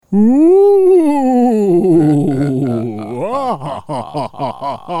Welcome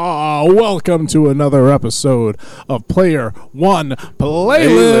to another episode of Player One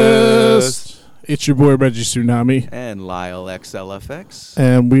Playlist. It's your boy Reggie Tsunami and Lyle XLFX,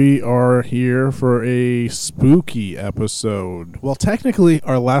 and we are here for a spooky episode. Well, technically,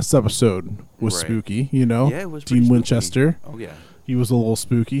 our last episode was spooky. You know, yeah, it was Dean spooky. Winchester. Oh yeah, he was a little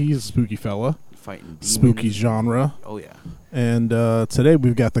spooky. He's a spooky fella. Fighting demons. Spooky genre. Oh yeah. And today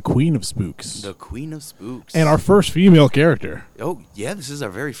we've got the Queen of Spooks. The Queen of Spooks. And our first female character. Oh yeah, this is our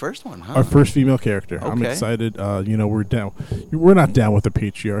very first one, huh? Our first female character. Okay. I'm excited. We're down. We're not down with the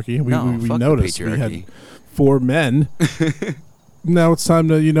patriarchy. We noticed we had 4 men. Now it's time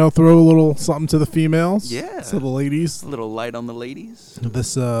to throw a little something to the females. Yeah. To the ladies. A little light on the ladies.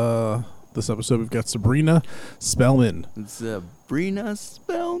 This episode we've got Sabrina Spellman. Sabrina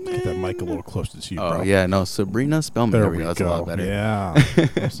Spellman. Get that mic a little closer to you, bro. Oh yeah, no, Sabrina Spellman. There we go. That's a lot better. Yeah. I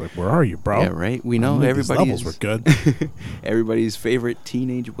was like, where are you, bro? Yeah, right. We know everybody's levels were good. Everybody's favorite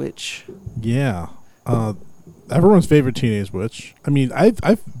teenage witch. Yeah. Everyone's favorite teenage witch. I mean,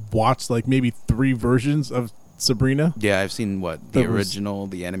 I've watched like maybe 3 versions of Sabrina. Yeah, I've seen the original,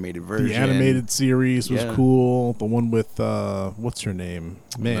 the animated version. The animated series was cool. The one with what's her name?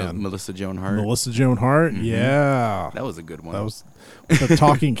 Melissa Joan Hart. Mm-hmm. Yeah, that was a good one. That was the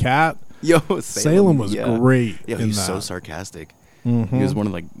talking cat. Yo, Salem was great. Yeah, he was so sarcastic. Mm-hmm. He was one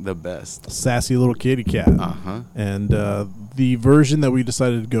of the best. Sassy little kitty cat. And the version that we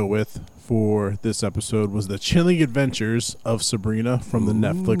decided to go with for this episode was the Chilling Adventures of Sabrina from the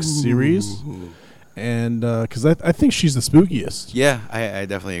Netflix series. And because I think she's the spookiest. Yeah, I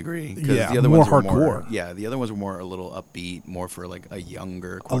definitely agree. Yeah, the other more ones hardcore. The other ones were more a little upbeat, more for like a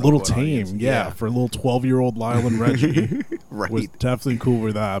younger, a little tame. Audience. Yeah, for a little 12-year-old Lyle and Reggie. Right, was definitely cool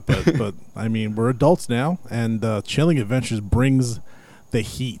with that. But I mean, we're adults now, and Chilling Adventures brings the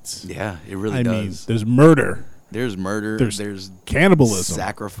heat. Yeah, it really does. I mean, there's murder. There's murder. There's cannibalism.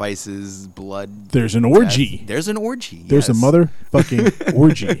 Sacrifices. Blood. There's an orgy. Death. There's an orgy. There's a motherfucking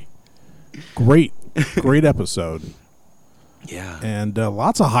orgy. Great episode. Yeah. And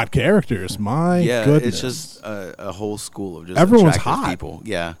lots of hot characters. My goodness. It's just a whole school of just everyone's hot people.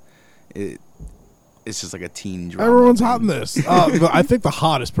 Yeah. It's just like a teen drama. Everyone's hot in this. I think the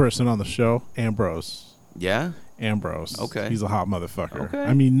hottest person on the show, Ambrose. Yeah? Ambrose. Okay. He's a hot motherfucker. Okay.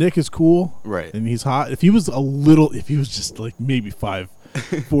 I mean, Nick is cool. Right. And he's hot. If he was just like maybe 4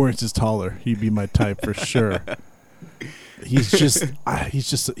 inches taller, he'd be my type for sure. He's a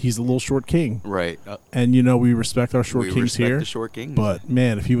little short king. Right. And we respect our short kings here. The short kings. But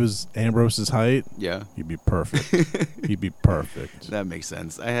man, if he was Ambrose's height, yeah, he'd be perfect. He'd be perfect. That makes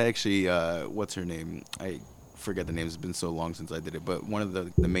sense. I actually what's her name? I forget the name. It's been so long since I did it, but one of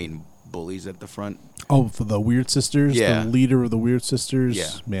the main bullies at the front. Oh, for the Weird Sisters? Yeah. The leader of the Weird Sisters? Yeah.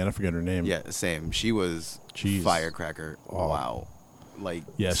 Man, I forget her name. Yeah, same. She was firecracker. Oh. Wow. Like,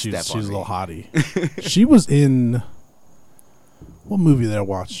 yeah, she's a little hottie. She was in what movie that I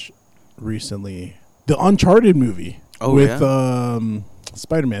watched recently? The Uncharted movie. Oh, with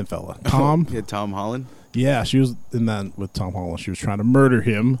Spider-Man fella. Tom. Yeah, Tom Holland? Yeah, she was in that with Tom Holland. She was trying to murder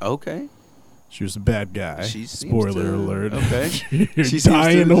him. Okay. She was a bad guy. Spoiler alert. Okay. She's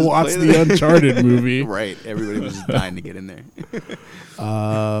dying to watch the Uncharted movie. Right. Everybody was just dying to get in there.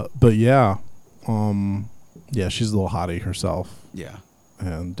 But yeah. Yeah, she's a little hottie herself. Yeah.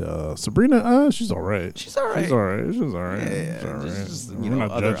 And Sabrina, she's all right. She's all right. Yeah. We're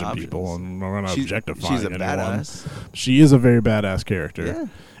not judging options. People, and we're not objectifying She's a anyone. badass. She is a very badass character. Yeah.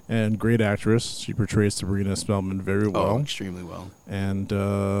 And great actress. She portrays Sabrina Spellman very well. Oh, extremely well. And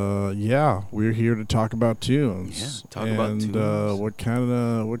we're here to talk about tunes. Yeah, talk about tunes.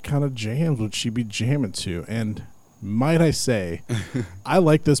 And what kind of jams would she be jamming to? And might I say, I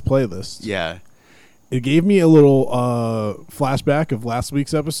like this playlist. Yeah. It gave me a little flashback of last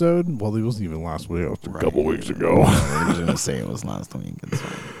week's episode. Well, it wasn't even last week. It was a couple weeks ago. I was going to say it was last week.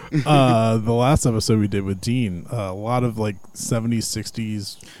 The last episode we did with Dean, a lot of like 70s,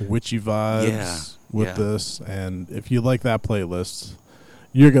 60s witchy vibes with this. And if you like that playlist,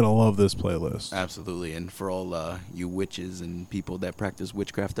 you're going to love this playlist. Absolutely. And for all you witches and people that practice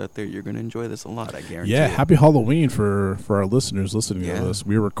witchcraft out there, you're going to enjoy this a lot, I guarantee Yeah, it. happy Halloween for our listeners listening to this.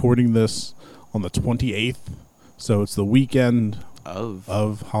 We're recording this on the 28th, so it's the weekend of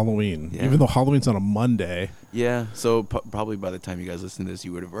Halloween. Even though Halloween's on a Monday. Yeah, so probably by the time you guys listen to this,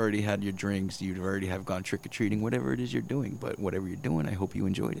 you would have already had your drinks, you'd already have gone trick-or-treating, whatever it is you're doing. But whatever you're doing, I hope you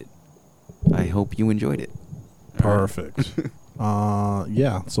enjoyed it. Perfect.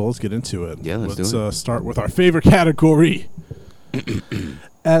 Yeah, so let's get into it. Yeah, let's do it. Start with our favorite category.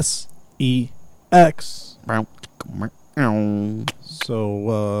 SEX. So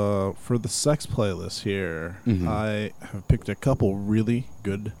for the sex playlist here, I have picked a couple really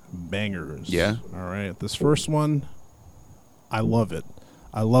good bangers. Yeah. All right. This first one, I love it.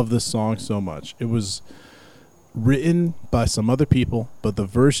 I love this song so much. It was written by some other people, but the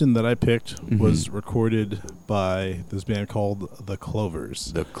version that I picked was recorded by this band called The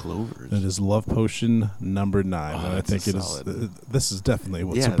Clovers. The Clovers. It is Love Potion number 9. Oh, and I think it is. This is definitely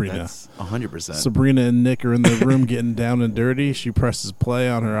what Sabrina. That's 100%. Sabrina and Nick are in the room getting down and dirty. She presses play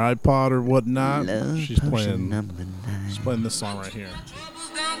on her iPod or whatnot. She's playing this song right here.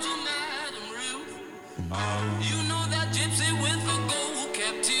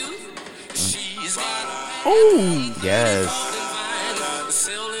 Oh, yes.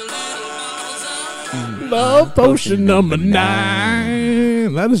 Love Potion number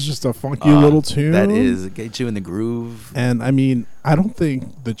 9. That is just a funky little tune. That is. Get you in the groove. And I mean, I don't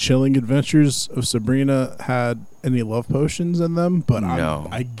think the Chilling Adventures of Sabrina had any love potions in them, but no.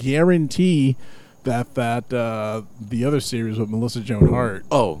 I guarantee that the other series with Melissa Joan Hart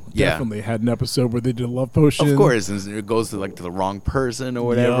definitely had an episode where they did a love potion. Of course, and it goes to the wrong person or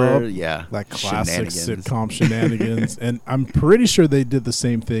whatever. Yep. Yeah, that classic sitcom shenanigans. And I'm pretty sure they did the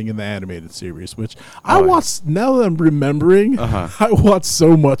same thing in the animated series, which I watched. Now that I'm remembering, I watched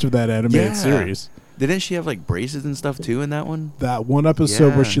so much of that animated series. Didn't she have braces and stuff too in that one? That one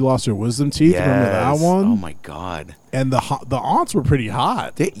episode where she lost her wisdom teeth. Yes. Remember that one? Oh my god! And the aunts were pretty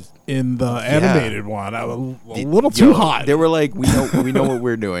hot in the animated one. A little too hot. They were like, we know what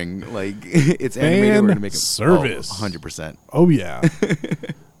we're doing. It's animated. We're gonna make it service 100%. Oh yeah.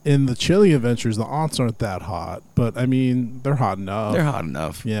 In the Chilling Adventures, the aunts aren't that hot, but I mean, they're hot enough. They're hot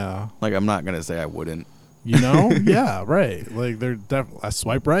enough. Yeah. I'm not gonna say I wouldn't. You know? Yeah, right. They're definitely. I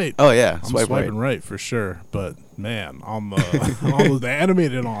swipe right. Oh yeah, I'm swiping right for sure. But man, on the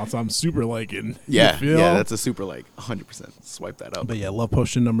animated aunts, I'm super liking. Yeah, that's a super 100%. Swipe that up. But yeah, Love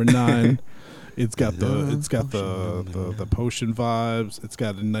Potion number 9. It's got the potion vibes. It's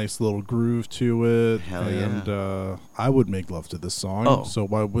got a nice little groove to it. Hell and yeah. I would make love to this song. Oh. So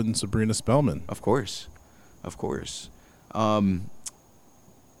why wouldn't Sabrina Spellman? Of course.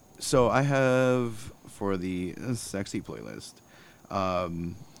 So I have for the sexy playlist.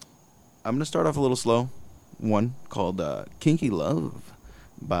 I'm gonna start off a little slow. One called "Kinky Love"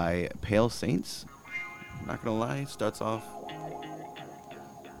 by Pale Saints. I'm not gonna lie, starts off.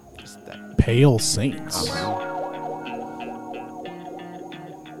 Just that. Pale Saints.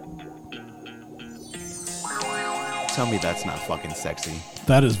 Tell me that's not fucking sexy.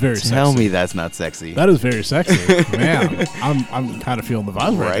 That is very sexy. Tell me that's not sexy. That is very sexy. Man, I'm kind of feeling the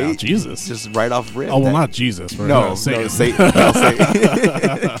vibes right now. Jesus. Just right off rip. Oh, well, not Jesus. Satan.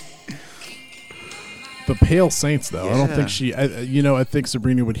 The Pale Saints, though. Yeah. I don't think I think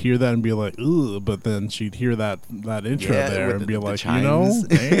Sabrina would hear that and be like, ugh, but then she'd hear that intro there and be like, damn.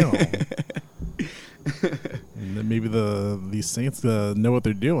 And then maybe these saints know what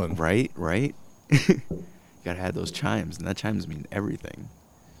they're doing. Right. You gotta add those chimes, and that chimes mean everything.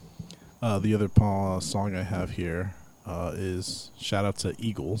 The other song I have here is shout out to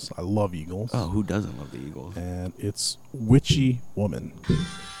Eagles. I love Eagles. Oh, who doesn't love the Eagles? And it's Witchy Woman.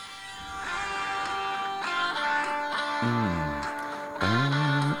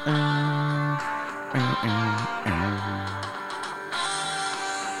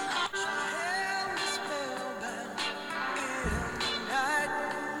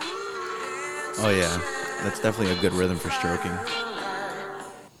 Oh yeah, that's definitely a good rhythm for stroking.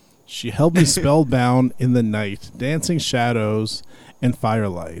 She held me spellbound in the night, dancing shadows and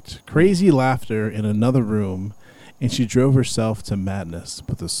firelight, crazy laughter in another room, and she drove herself to madness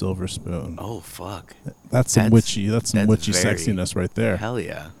with a silver spoon. Oh fuck, that's some witchy sexiness right there. Hell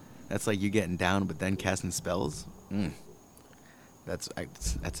yeah, that's like you getting down, but then casting spells. That's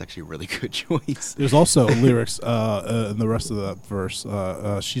actually a really good choice. There's also lyrics in the rest of that verse.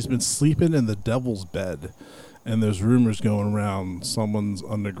 She's been sleeping in the devil's bed, and there's rumors going around someone's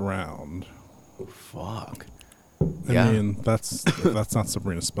underground. Fuck. I mean, that's not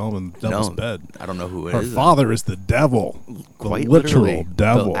Sabrina Spellman. The devil's bed. I don't know who it is. Her father is the devil. Quite the literal literally,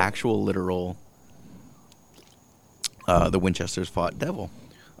 devil. The actual literal. The Winchesters fought devil.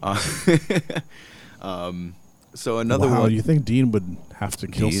 So another one. Do you think Dean would have to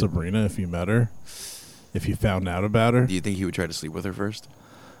kill Sabrina if he met her? If he found out about her? Do you think he would try to sleep with her first?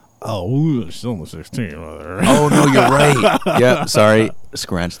 Oh, she's only 16. Oh, no, you're right. Yep, sorry.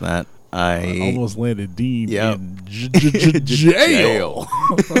 Scratch that. I almost landed Dean in jail.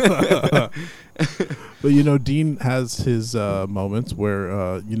 But, Dean has his moments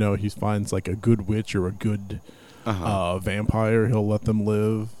where, he finds like a good witch or a good Vampire, he'll let them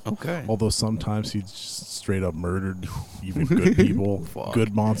live. Okay. Although sometimes he's just straight up murdered even good people,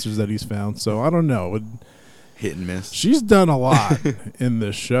 good monsters that he's found. So I don't know. Hit and miss. She's done a lot in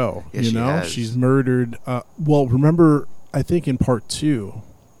this show. Yeah, you know, has. She's murdered. Well, remember, I think in part 2,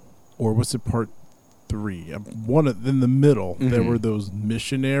 or was it part 3? In the middle, there were those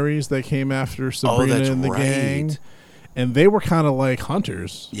missionaries that came after Sabrina and the gang, and they were kind of like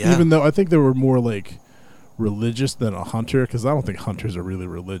hunters. Yeah. Even though I think they were more like religious than a hunter, because I don't think hunters are really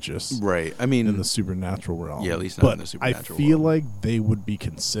religious. Right. I mean, in the supernatural realm. Yeah, at least not in the supernatural I feel realm. like they would be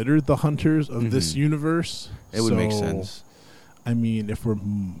considered the hunters of this universe. It would make sense. I mean, if we're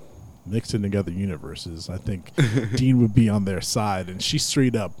mixing together universes, I think Dean would be on their side, and she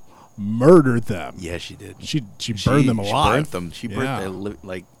straight up murdered them. Yeah, she did. She burned them alive. She burnt them. She burnt them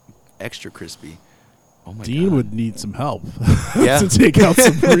like extra crispy. Oh my Dean God. would need some help Yeah. to take out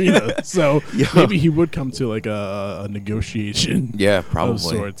Sabrina. So maybe he would come to like a negotiation Yeah, probably. of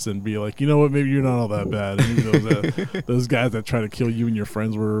sorts and be like, you know what, maybe you're not all that bad. Maybe those guys that try to kill you and your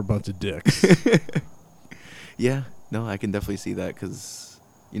friends were a bunch of dicks. Yeah, no, I can definitely see that because,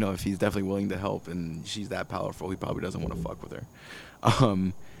 you know, if he's definitely willing to help and she's that powerful, he probably doesn't want to fuck with her.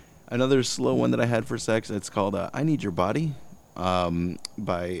 Another slow one that I had for sex, it's called I Need Your Body.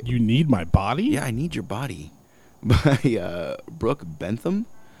 By You Need My Body? Yeah, I Need Your Body by Brooke Bentham.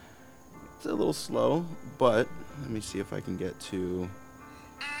 It's a little slow, but let me see if I can get to.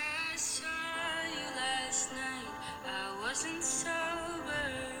 I saw you last night. I wasn't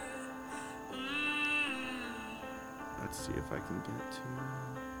sober. Let's see if I can get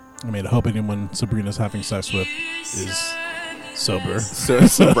to. I mean, I hope anyone Sabrina's having sex with is sober.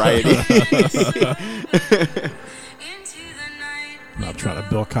 Sobriety. I'm not trying to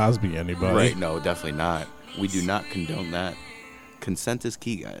Bill Cosby anybody. Right, no, definitely not. We do not condone that. Consent is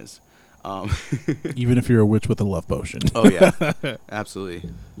key, guys. Even if you're a witch with a love potion. Oh, yeah. Absolutely.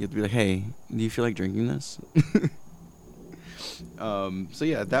 You have to be like, hey, do you feel like drinking this? So,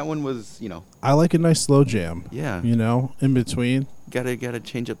 yeah, that one was, you know. I like a nice slow jam. Yeah. You know, in between. Gotta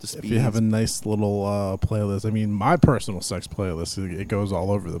change up the speed. If you have a nice little playlist. I mean, my personal sex playlist, it goes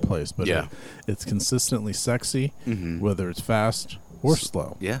all over the place. But yeah. It's consistently sexy, whether it's fast or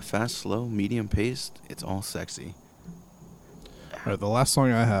slow. Yeah, fast, slow, medium paced. It's all sexy. All right, the last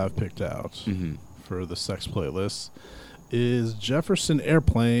song I have picked out for the sex playlist is Jefferson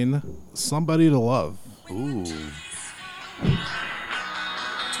Airplane, Somebody to Love. Ooh.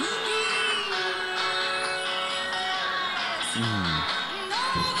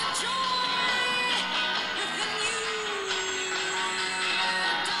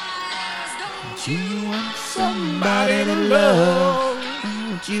 You want somebody to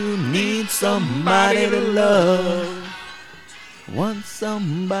love. You need somebody to love. Want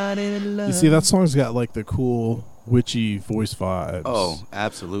somebody to love. You see, that song's got like the cool witchy voice vibes. Oh,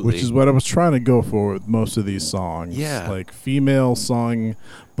 absolutely. Which is what I was trying to go for with most of these songs. Yeah. Like female song,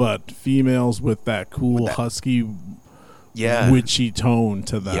 but females with that cool husky witchy tone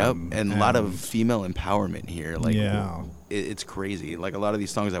to them. Yep, and a lot of female empowerment here. Like, yeah. It's crazy. Like, a lot of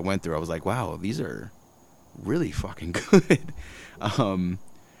these songs I went through, I was like, wow, these are really fucking good.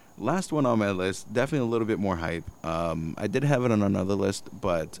 Last one on my list, definitely a little bit more hype. I did have it on another list,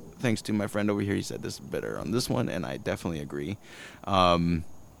 but thanks to my friend over here, he said this is better on this one, and I definitely agree.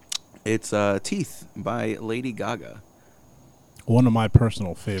 It's Teeth by Lady Gaga. One of my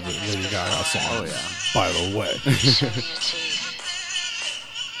personal favorite Lady Gaga songs. Oh, yeah. By the way.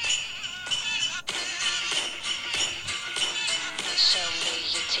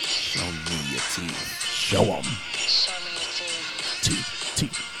 Show me your teeth. Show 'em. Show me your teeth. Teeth,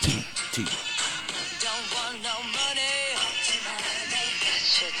 teeth, teeth, Teeth. Don't want no money.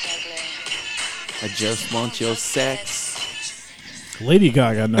 Shit's ugly. I just want your sex. Lady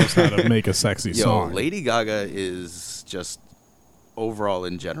Gaga knows how to make a sexy Yo, song. Lady Gaga is just overall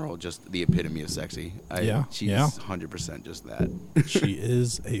in general just the epitome of sexy. She's 100% just that. She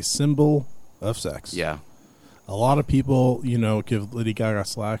is a symbol of sex. Yeah. A lot of people, you know, give Lady Gaga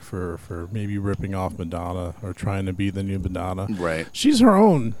slack for maybe ripping off Madonna or trying to be the new Madonna. Right. She's her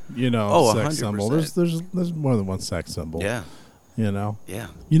own, you know, sex 100%. symbol. There's more than one sex symbol. Yeah. You know? Yeah.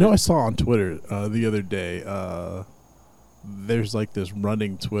 You know, I saw on Twitter the other day, there's like this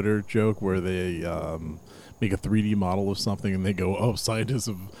running Twitter joke where they make a 3D model of something and they go, oh, scientists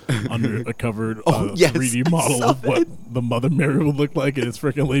have uncovered a 3D model of what the Mother Mary would look like, and it's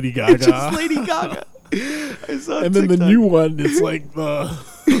freaking Lady Gaga. It's just Lady Gaga. I saw And then the TikTok. new one, it's like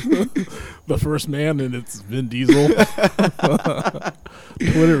the first man, and it's Vin Diesel.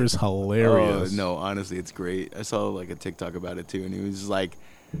 Twitter is hilarious. Oh, no, honestly, it's great. I saw like a TikTok about it too, and he was just like,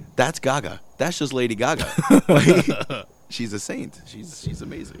 That's Gaga. That's just Lady Gaga. Like, she's a saint. She's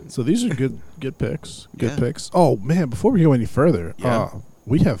amazing. So these are good picks. Good Yeah. picks. Oh man, before we go any further, Yeah.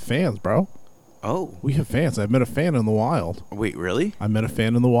 we have fans, bro. Oh, We have fans. I've met a fan in the wild. wait, really? I met a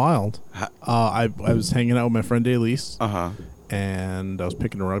fan in the wild. I was hanging out with my friend Elise, Uh-huh. and I was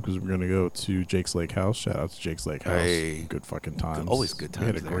picking her up because we were going to go to Jake's Lake House. Shout out to Jake's Lake House. Hey. Good fucking times. Always good We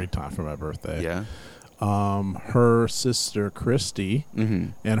had a times there. great time for my birthday. Yeah. Her sister Christy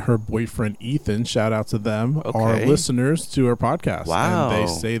and her boyfriend Ethan, shout out to them, are Okay. listeners to our podcast. Wow. And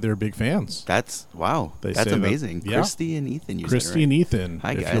they say they're big fans. That's They That's say that- amazing. yeah. Christy and Ethan. You Christy said, right? and Ethan,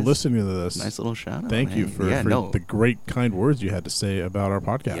 Hi, if guys. you're listening to this, Nice little shout out. thank you man. for the great, kind words you had to say about our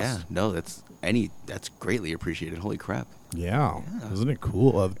podcast. Yeah, no, that's greatly appreciated. Holy crap. Yeah. Isn't it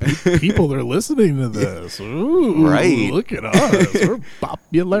cool? People are listening to this. Ooh, Right. Look at us. We're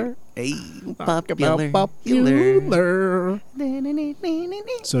popular. Hey, Talk popular. about popular.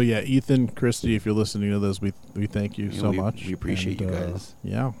 So yeah, Ethan, Christy, if you're listening to this, we thank you so much. We appreciate you guys.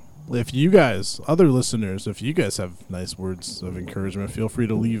 Yeah. If you guys, other listeners, if you guys have nice words of encouragement, feel free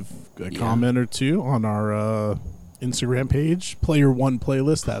to leave a comment or two on our Instagram page, Player One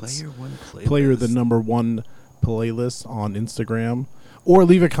Playlist. That's Player One Playlist. Player the number one playlist on Instagram, or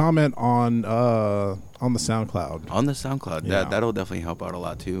leave a comment on the SoundCloud On the SoundCloud. Yeah. That'll definitely help out a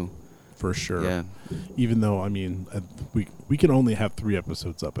lot too. for sure. Yeah. Even though we can only have 3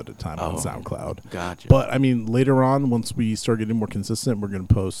 episodes up at a time on Oh. SoundCloud. Gotcha. But later on, once we start getting more consistent, we're going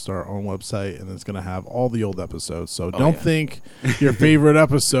to post our own website, and it's going to have all the old episodes. So don't yeah. think your favorite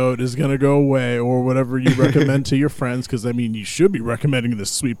episode is going to go away, or whatever you recommend to your friends, because you should be recommending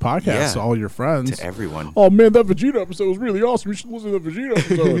this sweet podcast Yeah. to all your friends. To everyone. Oh man, that Vegeta episode was really awesome. You should listen to the Vegeta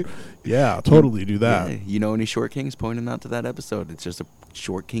episode. Yeah, totally do that. Yeah, you know any short kings pointing out to that episode? It's just a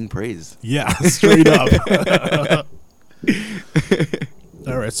short king praise. Yeah, straight up.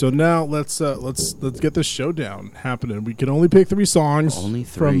 All right, so now let's get this showdown happening. We can only pick 3 songs. Only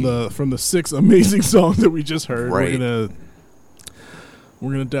from 3. from the 6 amazing songs that we just heard. Right.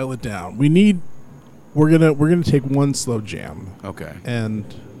 We're gonna dial it down. We're gonna take one slow jam, Okay. and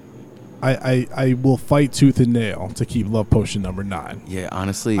I will fight tooth and nail to keep Love Potion number 9. Yeah,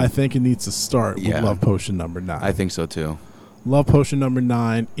 honestly, I think it needs to start with Yeah. Love Potion number 9. I think so too. Love Potion number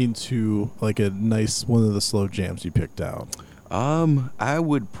 9 into like a nice one of the slow jams you picked out. I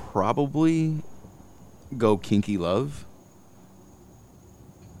would probably go Kinky Love.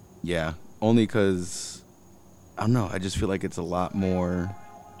 Yeah, only because I don't know. I just feel like it's a lot more.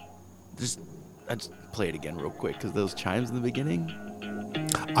 I just play it again real quick because those chimes in the beginning.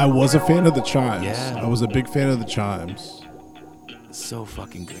 I was a fan of the chimes. Yeah. I was a big fan of the chimes. So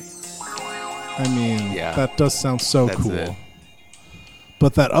fucking good. Yeah. That does sound so That's cool. it.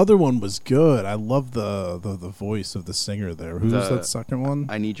 But that other one was good. I love the voice of the singer there. Who's The- that second one?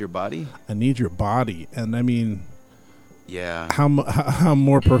 I Need Your Body. I Need Your Body. And Yeah. how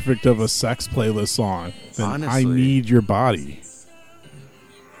more perfect of a sex playlist song than I Honestly. Need Your Body?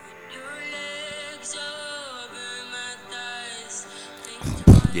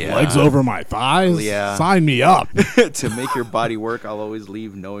 Yeah. Legs over my thighs? Yeah. Sign me up. To make your body work, I'll always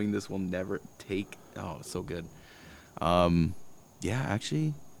leave knowing this will never take. Oh, it's so good. Yeah,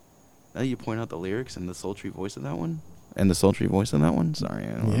 actually, now that you point out the lyrics and the sultry voice of that one, sorry,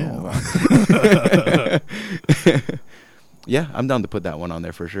 I don't know. Yeah, I'm down to put that one on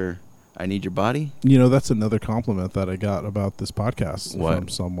there for sure. I Need Your Body. That's another compliment that I got about this podcast What? from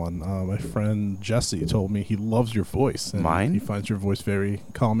someone. My friend Jesse told me he loves your voice. And Mine? He finds your voice very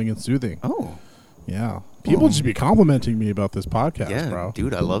calming and soothing. Oh, Yeah. People just be complimenting me about this podcast, yeah, bro.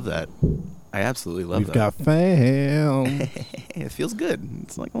 dude, I love that. I absolutely love We've that. got fam. It feels good.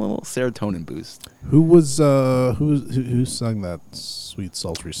 It's like a little serotonin boost. who sung that sweet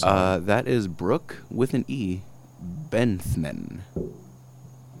sultry song? That is Brooke with an E, Benthman.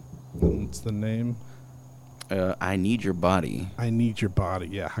 What's the name? I Need Your Body. I Need Your Body.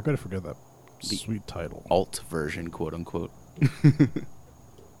 Yeah, how could I forget that The- sweet title? Alt version, quote unquote.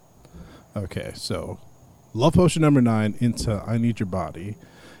 Okay, so Love Potion number 9 into I Need Your Body.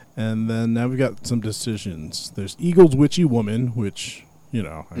 And then now we've got some decisions. There's Eagles Witchy Woman, which,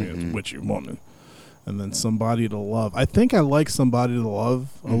 it's Witchy Woman. And then Somebody to Love. I think I like Somebody to Love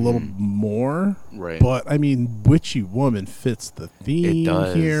a little more. Right. But, Witchy Woman fits the theme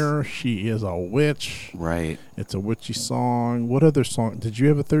does. here. She is a witch. Right. It's a witchy song. What other song? Did you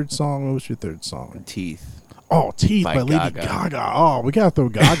have a third song? What was your third song? Teeth. Oh, Teeth By by Lady Gaga. Gaga. Oh, we got to throw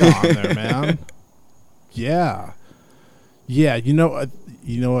Gaga on there, man. Yeah. Yeah,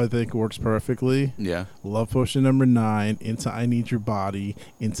 I think works perfectly. Yeah. Love Potion number 9 into I Need Your Body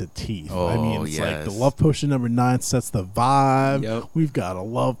into Teeth. I mean, Oh, it's like the yes. Love Potion number 9 sets the vibe. Yep. We've got a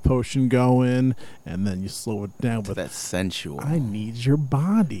Love Potion going, and then you slow it down with That's sensual. I Need Your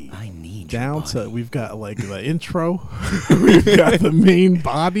Body. I need down your body. to we've got like the intro, we've got the main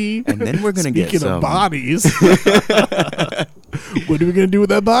body, And then we're gonna get Speaking some of bodies. What are we gonna do with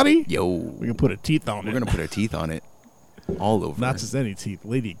that body? Yo, We're gonna put a teeth on we're it. gonna put our teeth on it, all over. Not just any teeth,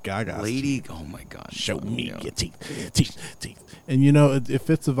 Lady Gaga's Lady. teeth. Oh my God. Show me You know. your teeth. And it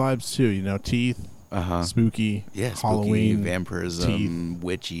fits the vibes too. Teeth, Uh-huh. spooky, Yeah, spooky, Halloween, vampirism,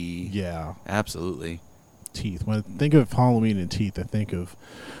 witchy. yeah, Absolutely. teeth. When I think of Halloween and teeth, I think of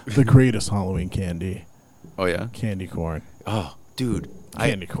the greatest Halloween candy, Oh yeah. candy corn. Oh, dude.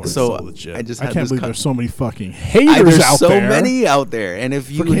 Candy corn is so so legit. I just I had can't this believe con- there's so many fucking haters There's out so there. many out there, and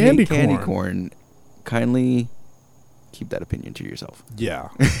if you For candy hate candy corn. corn, kindly keep that opinion to yourself. Yeah.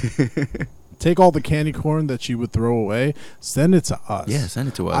 Take all the candy corn that you would throw away, send it to us. Yeah, send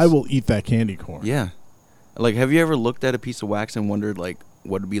it to us. I will eat that candy corn. Yeah. Like, have you ever looked at a piece of wax and wondered, like,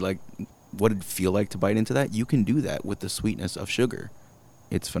 what it'd feel like to bite into that? You can do that with the sweetness of sugar.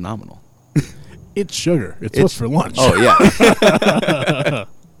 It's phenomenal. It's sugar. It's what's for lunch. Oh, yeah.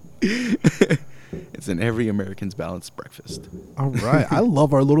 It's in every American's balanced breakfast. All right. I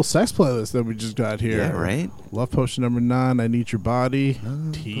love our little sex playlist that we just got here. Yeah, right? Love Potion number 9, I Need Your Body.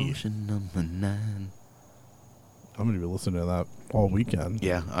 Love Teeth. Potion number 9. I'm going to be listening to that all weekend.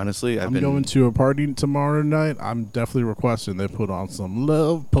 Yeah, honestly, I'm going to a party tomorrow night. I'm definitely requesting they put on some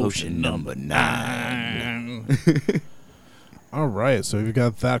Love Potion number 9. All right. So we've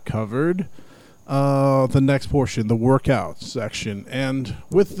got that covered. The next portion, the workout section. And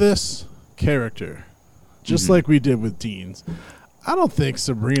with this character, just like we did with Dean's, I don't think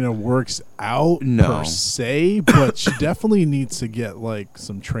Sabrina works out per se, but she definitely needs to get like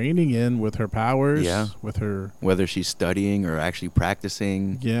some training in with her powers. Yeah. With her. Whether she's studying or actually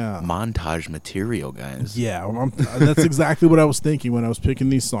practicing. Yeah. Montage material, guys. Yeah. That's exactly what I was thinking when I was picking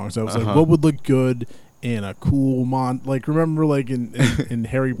these songs. I was like, what would look good in a cool remember like in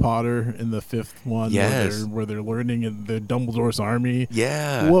Harry Potter in the 5th one, Yes. where they're learning in the Dumbledore's army.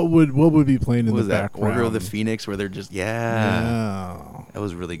 Yeah. What would be playing in What the was that? background? Order of the Phoenix, where they're just Yeah. That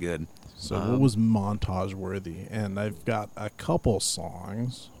was really good. So what was montage worthy? And I've got a couple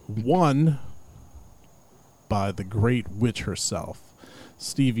songs. One by the great witch herself,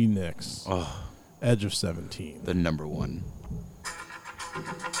 Stevie Nicks, Oh, Edge of 17. the number one.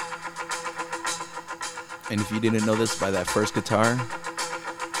 And if you didn't know this by that first guitar,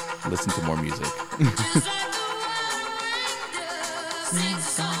 listen to more music.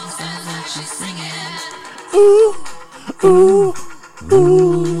 Ooh, ooh,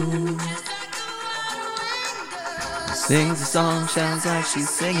 ooh. Sings a song, sounds like she's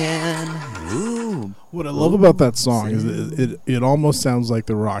singing. Ooh. What I love about that song is it almost sounds like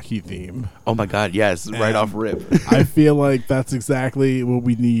the Rocky theme. Oh my God, yes, right And off rip. I feel like that's exactly what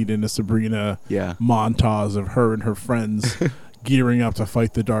we need in a Sabrina Yeah. montage of her and her friends gearing up to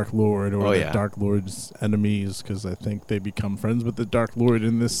fight the Dark Lord or the Dark Lord's enemies, because I think they become friends with the Dark Lord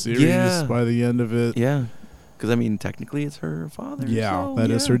in this series by the end of it. Yeah. Because, I mean, technically it's her father. Yeah, so,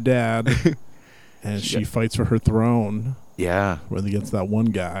 that is her dad. And she fights for her throne. Yeah. Where against that one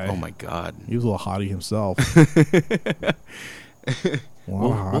guy. Oh my God. He was a little hottie himself.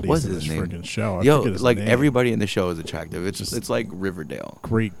 What was his name? Freaking show. I Yo, forget his like name. everybody in the show is attractive. It's like Riverdale.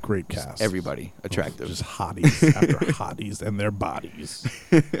 Great cast. Everybody attractive. Just hotties after hotties and their bodies.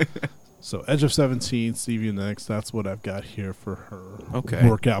 So Edge of 17, Stevie Nicks. That's what I've got here for her. Okay.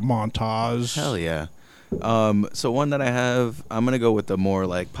 Workout montage. Hell yeah. So one that I have, I'm gonna go with the more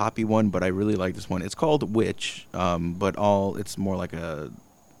like poppy one, but I really like this one. It's called Witch, but it's more like a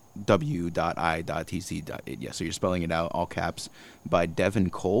w.i.tc. Yeah, so you're spelling it out all caps by Devin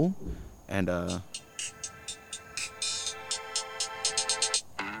Cole, and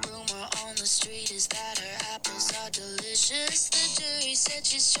Rumor on the street is that her apples are delicious. The jury said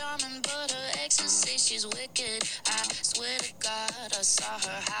she's charming, but her exes say she's wicked. I swear to God, I saw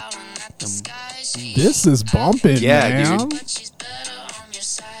her howling at the sky. This is bumping, Yeah, man. dude. But she's better on your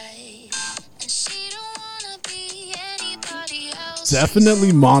side. And she don't wanna be anybody else.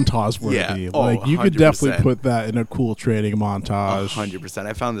 Definitely montage worthy. Yeah. Oh, Like you could 100%. definitely put that in a cool training montage. 100%.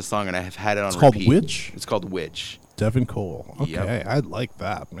 I found this song and I have had it on It's called repeat. Witch? It's called Witch. Devin Cole. Okay, Yep. I like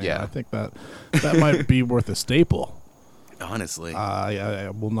that, man. Yeah. I think that might be worth a staple. Honestly. I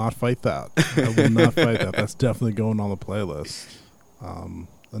will not fight that. I will not fight that. That's definitely going on the playlist.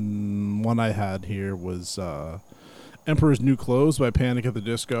 And one I had here was Emperor's New Clothes by Panic at the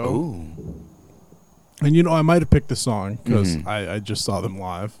Disco. Ooh. And, I might have picked the song because I just saw them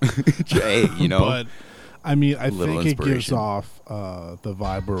live. Hey, But, I mean, I think it gives inspiration. off the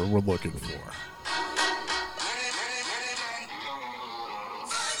vibe we're looking for.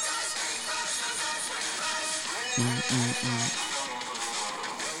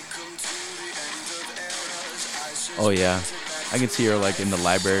 Oh, yeah. I can see her, like, in the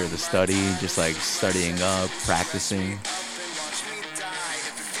library or the study, just, like, studying up, practicing.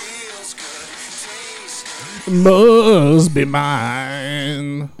 Must be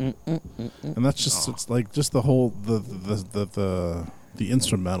mine. And that's just it's like just the whole the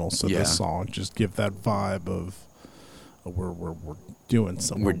instrumentals of this song just give that vibe of we're doing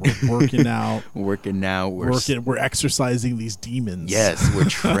something. We're working out. We're exercising these demons. Yes, we're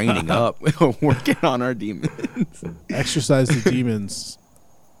training up. We're working on our demons. Exercise the Demons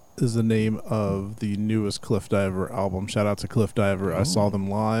is the name of the newest Cliff Diver album. Shout out to Cliff Diver. I saw them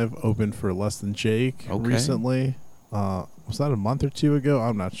live, opened for Less Than Jake recently. Was that a month or two ago?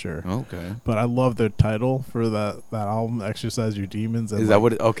 I'm not sure. Okay. But I love their title for that album, Exercise Your Demons. And is that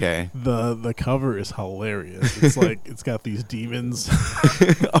what okay. The cover is hilarious. It's like it's got these demons.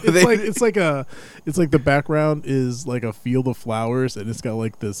 It's like the background is like a field of flowers and it's got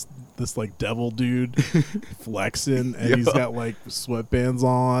like this like devil dude flexing and he's got like sweatbands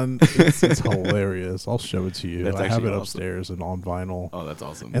on. It's hilarious. I'll show it to you. That's I have it awesome. upstairs and on vinyl. Oh, that's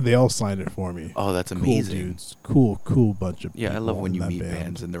awesome. And they all signed it for me. Oh, that's amazing. Cool dudes. Cool bunch of people. Yeah, I love when you in that meet band.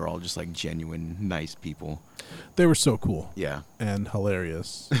 bands and they're all just like genuine, nice people. They were so cool. Yeah. And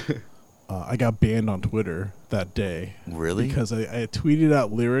hilarious. I got banned on Twitter that day. Really? Because I tweeted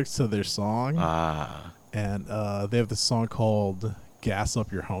out lyrics to their song. And they have this song called Gas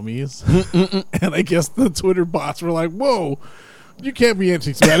Up Your Homies. And I guess the Twitter bots were like, whoa, you can't be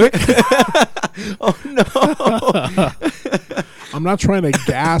anti-Semitic. Oh, no. I'm not trying to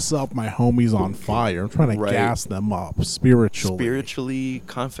gas up my homies on fire. I'm trying to gas them up spiritually. Spiritually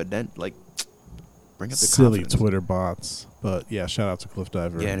confident, like, bring up the silly confidence. Twitter bots. But yeah, shout out to Cliff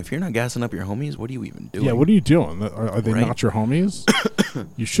Diver. Yeah, and if you're not gassing up your homies, what are you even doing? Yeah, what are you doing? Are they not your homies?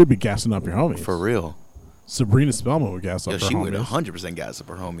 You should be gassing up your homies. For real. Sabrina Spellman would gas up her homies. She would 100% gas up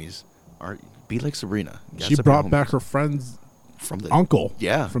her homies. Be like Sabrina. She brought back her friend's from the uncle.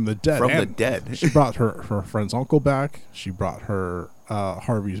 Yeah. From the dead. From the dead. She brought her friend's uncle back. She brought her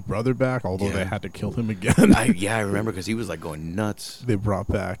Harvey's brother back, although they had to kill him again. I remember because he was like going nuts. They brought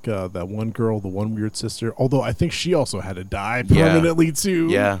back that one girl, the one weird sister, although I think she also had to die permanently too.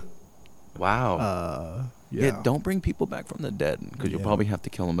 Yeah. Wow. Yeah. Don't bring people back from the dead because you'll probably have to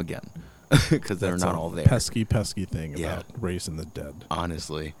kill them again because they're not all there. Pesky thing about raising the dead.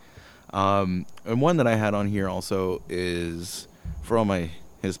 Honestly. And one that I had on here also is for all my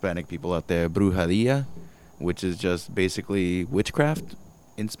Hispanic people out there, brujeria, which is just basically witchcraft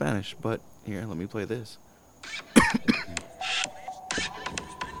in Spanish. But here, let me play this.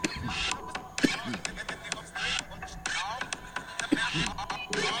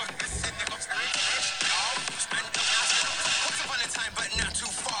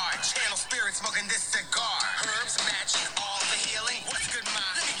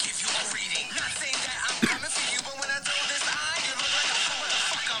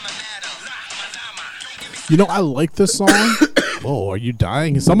 I like this song. Whoa, are you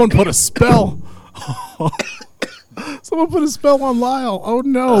dying? Someone put a spell. Someone put a spell on Lyle. Oh,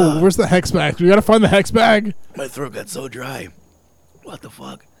 no. Where's the hex bag? We got to find the hex bag. My throat got so dry. What the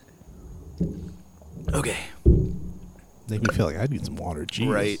fuck? Okay. Make me feel like I need some water.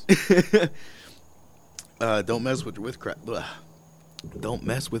 Jeez. Right. Don't mess with witchcraft. Don't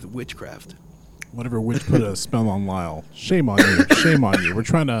mess with witchcraft. Whatever witch put a spell on Lyle. Shame on you. Shame on you. We're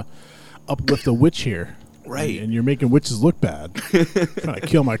trying to uplift a witch here. Right. And you're making witches look bad. Trying to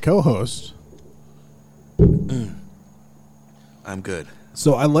kill my co-host. I'm good.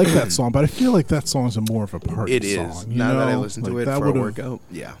 So I like that song, but I feel like that song's more of a party song. It is. Now that I listen to it that for a would've workout,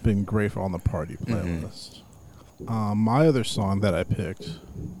 yeah. been great on the party playlist. My other song that I picked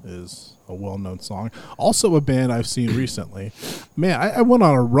is a well-known song. Also a band I've seen recently. Man, I went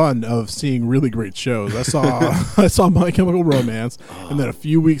on a run of seeing really great shows. I saw My Chemical Romance, and then a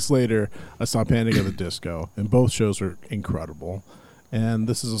few weeks later, I saw Panic at the Disco, and both shows were incredible. And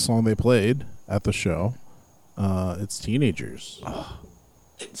this is a song they played at the show. It's Teenagers.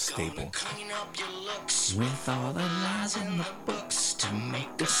 Staple. Clean up your looks with all the lies in the books to make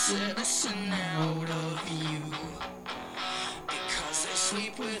a citizen out of you. Because they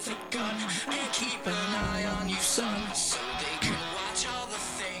sleep with a gun and keep an eye on you, son, so they can watch all the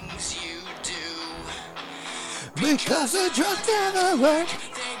things you do. Because the drugs never work,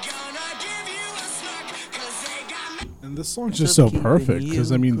 they're gonna give you a smirk, 'cause they got me. And And this song's just so perfect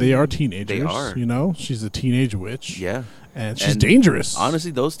because, I mean, they are teenagers. They are. You know, she's a teenage witch. Yeah. And she's dangerous. Honestly,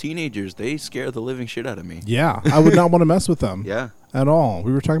 those teenagers, they scare the living shit out of me. Yeah. I would not want to mess with them. Yeah. At all.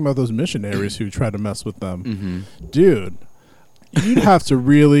 We were talking about those missionaries who tried to mess with them. Dude, you'd have to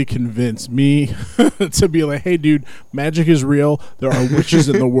really convince me to be like, hey, dude, magic is real. There are witches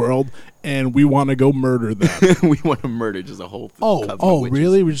in the world, and we want to go murder them. We want to murder just a whole witches.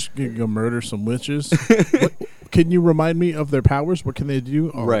 Really? We're just going to go murder some witches? Can you remind me of their powers? What can they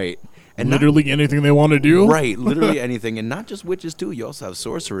do? Oh, right. And literally anything they want to do? Right. Literally anything. And not just witches, too. You also have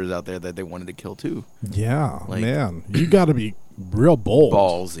sorcerers out there that they wanted to kill, too. Yeah, man. You got to be real bold.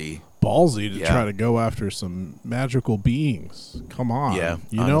 Ballsy to try to go after some magical beings. Come on. Yeah,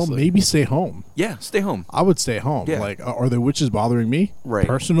 you know, maybe stay home. Yeah, stay home. I would stay home. Yeah. Like, are there witches bothering me? Right.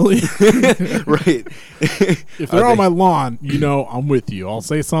 Personally? Right. If they're on my lawn, you know, I'm with you. I'll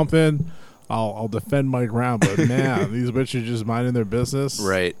say something. I'll defend my ground. But, man, these witches just minding their business.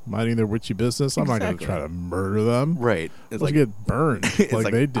 Right. Minding their witchy business. I'm not going to try to murder them. Right. It's like get burned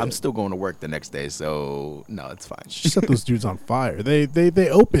like they did. I'm still going to work the next day, so no, it's fine. She set those dudes on fire. They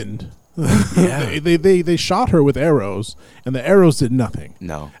opened. Yeah. they shot her with arrows, and the arrows did nothing.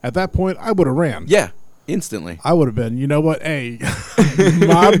 No. At that point, I would have ran. Yeah. Instantly. I would have been, you know what? Hey,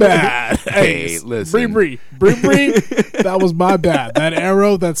 my bad. Hey, listen. Bree. That was my bad. That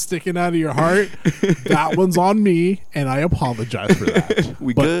arrow that's sticking out of your heart, that one's on me, and I apologize for that.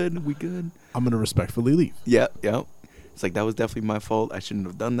 We good. I'm going to respectfully leave. Yeah. It's like, that was definitely my fault. I shouldn't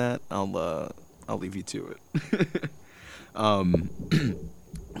have done that. I'll leave you to it.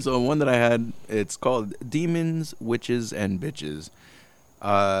 So one that I had, it's called Demons, Witches, and Bitches.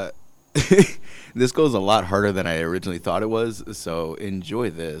 This goes a lot harder than I originally thought it was, so enjoy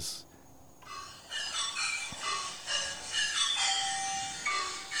this.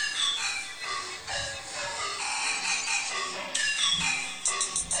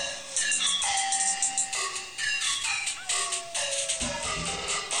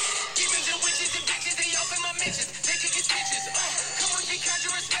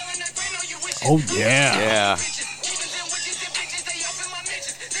 Oh, yeah. Yeah.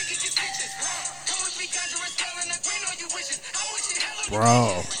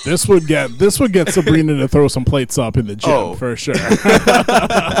 Bro, this would get Sabrina to throw some plates up in the gym for sure.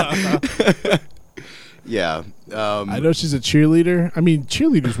 Yeah. I know she's a cheerleader. I mean,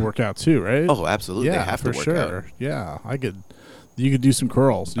 cheerleaders work out too, right? Oh, absolutely. Yeah, they have for to work sure. out. Yeah, you could do some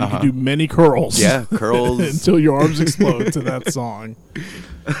curls. You could do many curls. Yeah, curls. Until your arms explode to that song.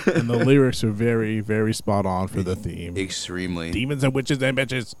 And the lyrics are very, very spot on for the theme. Extremely. Demons and witches and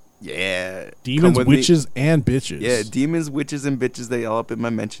bitches. Yeah. Demons, witches, and bitches. Yeah, demons, witches, and bitches, they all up in my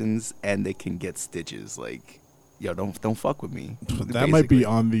mentions, and they can get stitches. Like, yo, don't fuck with me. That might be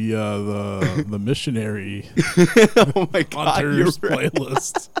on the missionary oh my God, hunters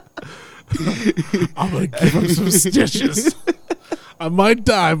playlist. I'm going to give them some stitches. I might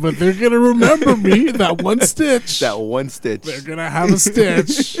die, but they're going to remember me. That one stitch. That one stitch. They're going to have a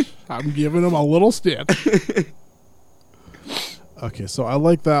stitch. I'm giving them a little stitch. Okay, so I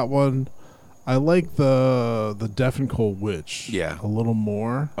like that one. I like the Deaf and Cold Witch a little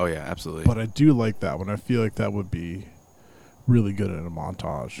more. Oh, yeah, absolutely. But I do like that one. I feel like that would be really good in a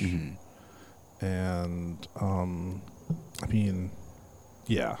montage. Mm-hmm. And, I mean,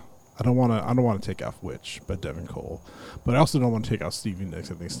 yeah. I don't want to take off Witch by Devin Cole, but I also don't want to take out Stevie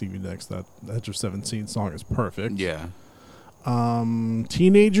Nicks. I think Stevie Nicks, that Edge of 17 song is perfect. Yeah.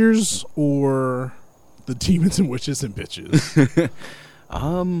 Teenagers or the Demons and Witches and Bitches?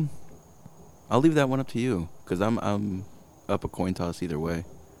 I'll leave that one up to you because I'm up a coin toss either way.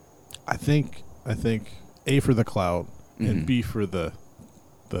 I think A for the clout and B for the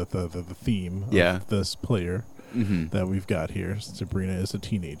theme of this player. That we've got here. Sabrina is a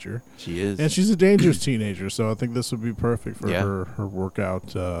teenager. She is. And she's a dangerous teenager, so I think this would be perfect for her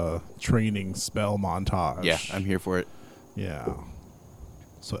workout training spell montage. Yeah, I'm here for it. Yeah.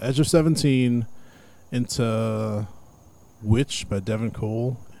 So Edge of 17 into Witch by Devin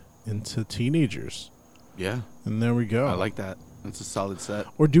Cole into Teenagers. Yeah. And there we go. I like that. That's a solid set.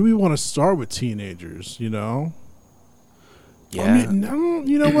 Or do we want to start with Teenagers, you know? Yeah. I mean, no,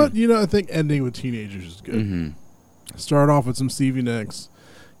 you know what? I think ending with Teenagers is good. Mm-hmm. Start off with some Stevie Nicks,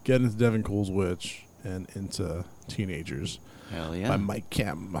 get into Devin Cole's Witch, and into Teenagers. Hell yeah. By Mike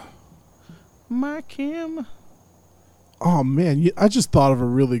Kim. Mike Kim. Oh, man. I just thought of a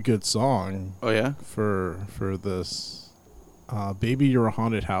really good song. Oh, yeah? For this. Baby, You're a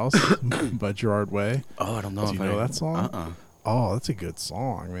Haunted House by Gerard Way. Oh, I don't know Do you know that song? Oh, that's a good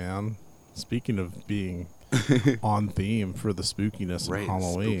song, man. Speaking of being on theme for the spookiness of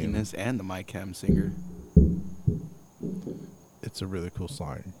Halloween. Spookiness and the Mike Kim singer. it's a really cool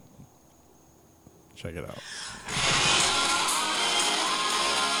song. Check it out.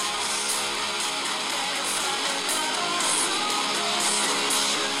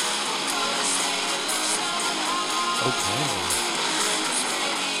 Okay.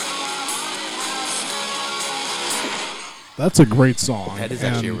 That's a great song. That is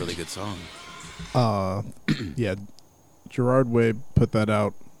actually a really good song. Yeah, Gerard Way put that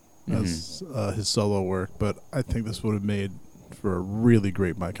out as his solo work, but I think this would have made for a really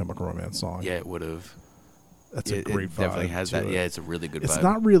great My Chemical Romance song. Yeah, it would have. That's a great vibe. Definitely has that. It. Yeah, it's a really good vibe. It's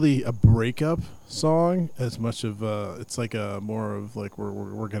not really a breakup song as much of it's like a more of like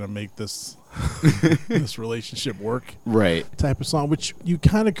we're gonna make this this relationship work right type of song, which you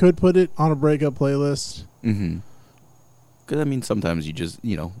kind of could put it on a breakup playlist. Mm-hmm. Because I mean, sometimes you just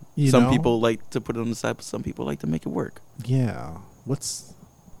some people like to put it on the side, but some people like to make it work. Yeah,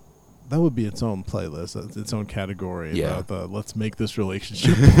 that would be its own playlist, its own category. Yeah, about the let's make this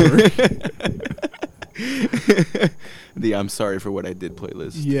relationship work. The I'm sorry for what I did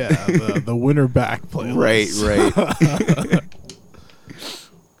playlist. Yeah, the winter back playlist. Right.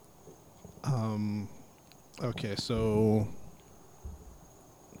 Okay, so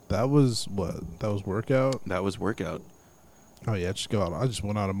that was what? That was workout? That was workout. Oh yeah, just go out. I just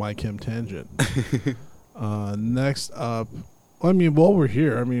went on a My Chem tangent. Next up, I mean, while we're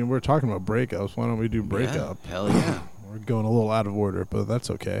here, I mean, we're talking about breakups. Why don't we do breakup? Yeah, hell yeah. We're going a little out of order, but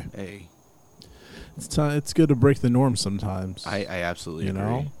that's okay. Hey. It's good to break the norm sometimes. I absolutely agree.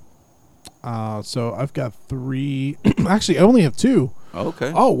 Know? So I've got 3. Actually, I only have 2.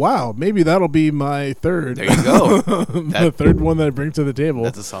 Okay. Oh, wow. Maybe that'll be my third. There you go. The third one that I bring to the table.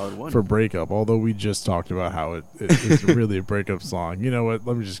 That's a solid one. For breakup, although we just talked about how it's really a breakup song. You know what?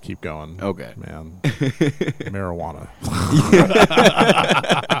 Let me just keep going. Okay. Man. Marijuana.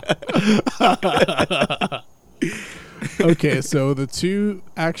 Okay, so the 2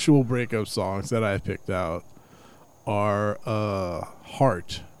 actual breakup songs that I picked out are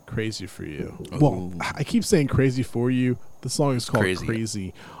Heart, Crazy for You. Ooh. Well, I keep saying Crazy for You. The song is called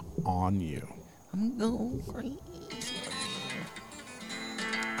Crazy on You. I'm going crazy.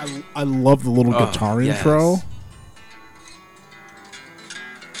 I love the little guitar intro.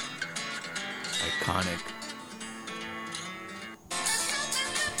 Iconic.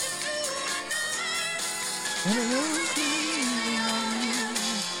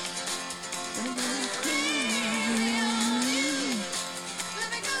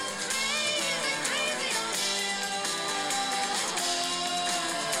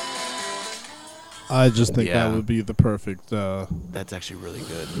 I just think that would be the perfect that's actually really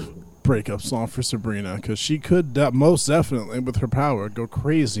good breakup song for Sabrina, because she could most definitely, with her power, go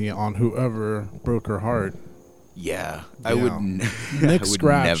crazy on whoever broke her heart. Yeah. I would Nick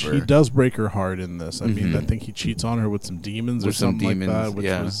Scratch, he does break her heart in this. I mean, I think he cheats on her with some demons or something like that, which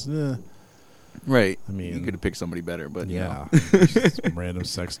was right. I mean, you could have picked somebody better, but some random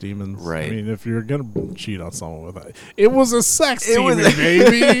sex demons. Right. I mean, if you're gonna cheat on someone with it was a sex demon,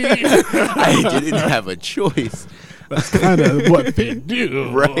 baby. I didn't have a choice. That's kind of what they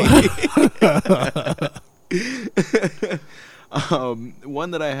do, right?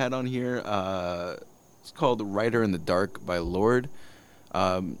 One that I had on here, it's called "Rider in the Dark" by Lorde.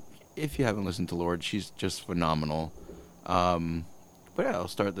 If you haven't listened to Lorde, she's just phenomenal. But yeah, I'll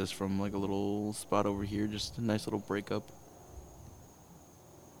start this from like a little spot over here, just a nice little breakup.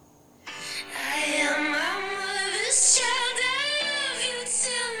 I am my mother's child. I love you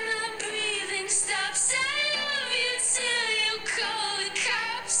till my breathing stops. I love you till you call the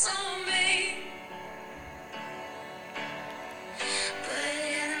cops on me.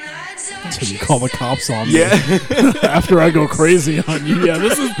 Till you call the cops on me. Yeah. After I go crazy on you. Yeah,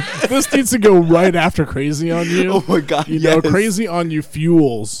 this needs to go right after Crazy on You. Oh my God. You know, Crazy on You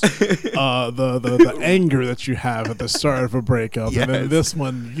fuels the anger that you have at the start of a breakup. Yes. And then this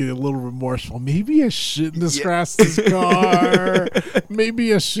one, you get a little remorseful. Maybe I shouldn't have scratched his car.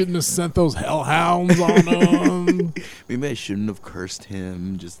 Maybe I shouldn't have sent those hellhounds on him. Maybe I shouldn't have cursed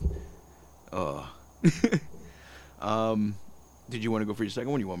him. Just, Did you want to go for your second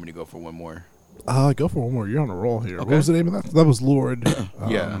one? Or you want me to go for one more? Go for one more. You're on a roll here. Okay. What was the name of that? That was Lorde.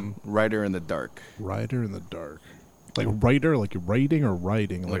 Rider in the Dark. Rider in the Dark. Like writer, like you're writing or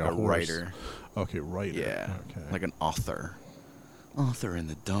writing? Like a horse? writer. Okay, writer. Yeah. Okay. Like an author. Author in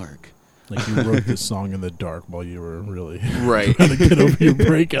the dark. Like you wrote this song in the dark while you were really right trying to get over your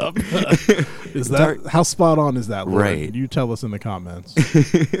breakup. Is that how spot on is that, Lorde? Right. You tell us in the comments.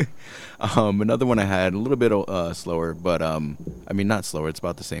 Another one I had a little bit slower, but I mean not slower. It's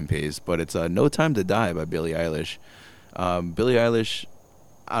about the same pace, but it's "No Time to Die" by Billie Eilish. Billie Eilish,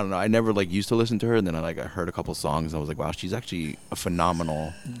 I don't know. I never like used to listen to her, and then I heard a couple songs, and I was like, wow, she's actually a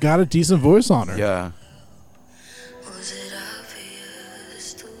phenomenal. Got a decent voice on her. Yeah. Was it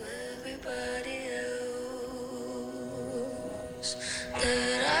obvious to everybody else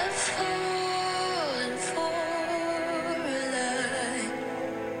that I've fallen for a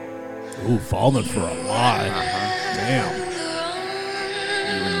lie? Ooh, falling for a lie. Damn.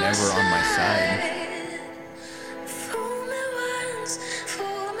 You were never on my side. Fool me once,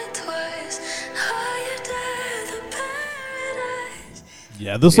 fool me twice. Higher than the paradise.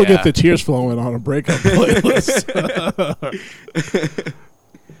 Yeah, this will get the tears flowing on a breakup playlist.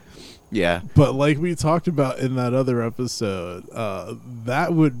 Yeah. But like we talked about in that other episode,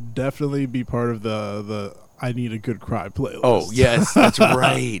 that would definitely be part of the I Need a Good Cry playlist. Oh, yes, that's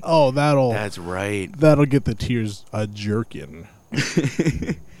right. That's right. That'll get the tears a jerkin.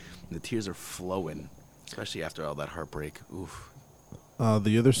 The tears are flowing, especially after all that heartbreak. Oof.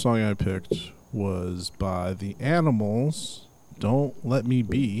 The other song I picked was by The Animals, Don't Let Me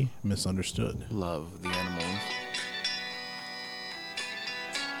Be Misunderstood. Love the Animals.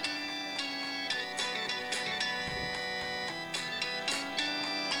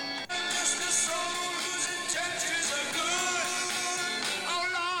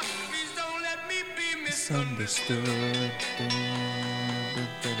 Misunderstood.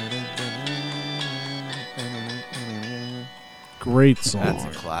 Great song. That's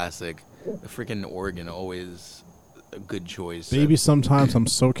a classic. The freaking organ, always a good choice. Baby, sometimes I'm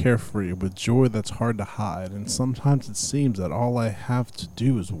so carefree with joy that's hard to hide, and sometimes it seems that all I have to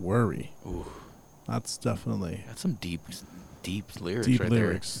do is worry. Ooh. That's definitely That's some deep lyrics deep right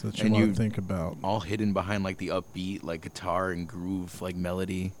lyrics there. that you want to think about. All hidden behind like the upbeat, like guitar and groove, like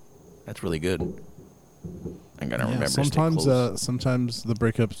melody. That's really good. I gotta remember. Sometimes the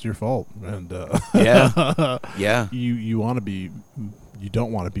breakup's your fault, and yeah. You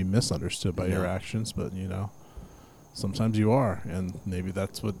don't want to be misunderstood by your actions, but sometimes you are, and maybe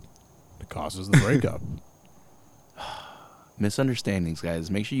that's what causes the breakup. Misunderstandings,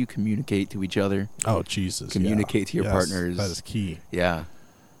 guys. Make sure you communicate to each other. Oh, Jesus! Communicate to your partners. That is key. Yeah.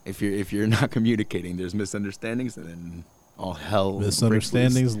 If you're not communicating, there's misunderstandings, and then all hell.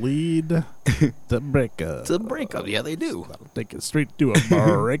 Misunderstandings lead to breakup. To breakup, yeah, they do. That'll take it straight to a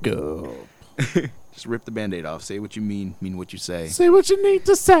breakup. Just rip the Band-Aid off. Say what you mean what you say. Say what you need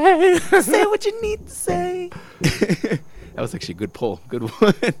to say. Say what you need to say. That was actually a good pull. Good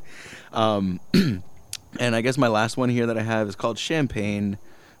one. And I guess my last one here that I have is called Champagne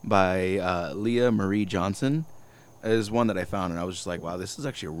by Leah Marie Johnson. It is one that I found, and I was just like, wow, this is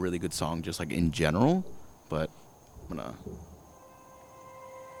actually a really good song, just like in general. But I'm gonna...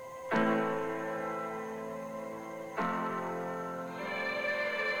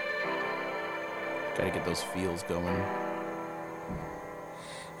 Gotta get those feels going.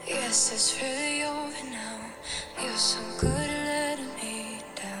 Yes, it's really over now. You're so good at letting me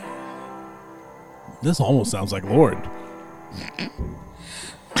down. This almost sounds like Lord.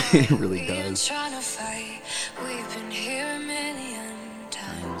 It really does. Trying to fight. We've been here many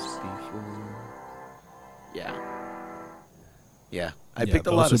times before. Yeah. I Yeah, picked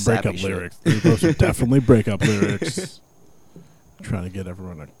a lot of breakup sappy lyrics. shit. Those are definitely breakup lyrics. Trying to get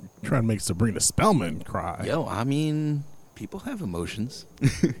everyone trying to make Sabrina Spellman cry. Yo, I mean, people have emotions.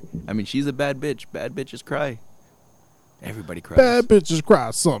 I mean, she's a bad bitch. Bad bitches cry. Everybody cries. Bad bitches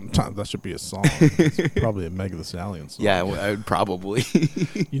cry sometimes. That should be a song. It's probably a Meg Thee Stallion song. Yeah, I would probably.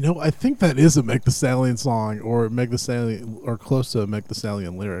 I think that is a Meg Thee Stallion song, or Meg Thee Stallion, or close to a Meg Thee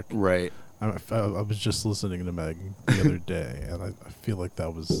Stallion lyric. Right. I was just listening to Meg the other day, and I feel like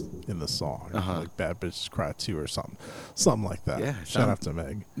that was in the song. Like Bad Bitches Cry Too or something like that. Yeah. Shout out to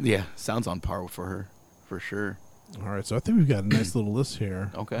Meg. Yeah, sounds on par for her, for sure. All right, so I think we've got a nice little list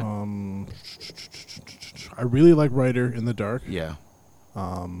here. Okay. I really like Writer in the Dark. Yeah.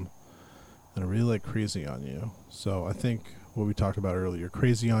 And I really like Crazy on You. So I think what we talked about earlier,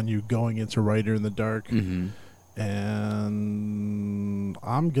 Crazy on You going into Writer in the Dark. Mm-hmm. And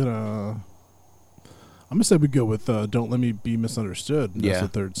I'm gonna say we go with Don't Let Me Be Misunderstood. That's the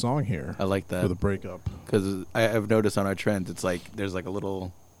third song here. I like that. For the breakup. Because I've noticed on our trends, it's like there's like a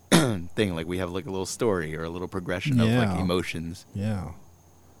little thing, like we have like a little story or a little progression of like emotions. Yeah.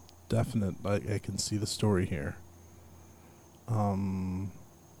 Definite. I can see the story here.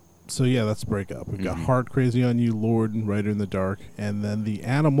 So yeah, that's breakup. We've got Heart, Crazy on You, Lord, and Writer in the Dark. And then The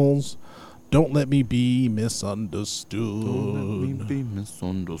Animals, Don't Let Me Be Misunderstood. Don't let me be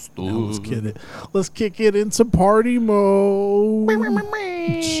misunderstood. Now let's kick it into party mode.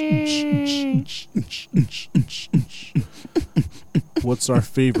 What's our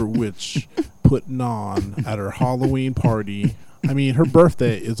favorite witch putting on at her Halloween party I mean, her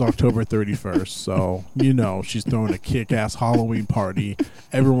birthday is October 31st, so, she's throwing a kick-ass Halloween party.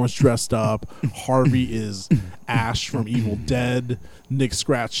 Everyone's dressed up. Harvey is Ash from Evil Dead. Nick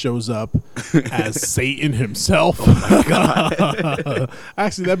Scratch shows up as Satan himself. Oh, my God.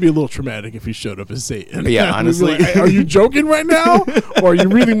 Actually, that'd be a little traumatic if he showed up as Satan. Yeah, honestly. Like, are you joking right now? Or are you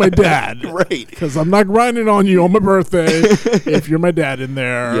really my dad? Right. Because I'm not grinding on you on my birthday if you're my dad in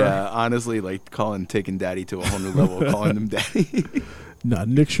there. Yeah, honestly, like taking daddy to a whole new level, calling him daddy. No,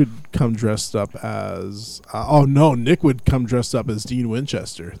 Nick should come dressed up as... Nick would come dressed up as Dean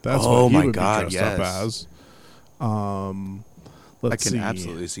Winchester. That's what he would be dressed up as. Let's see. I can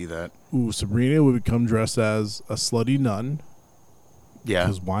absolutely see that. Ooh, Sabrina would come dressed as a slutty nun. Yeah.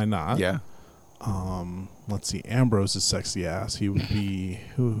 Because why not? Yeah. Let's see. Ambrose is sexy ass. He would be...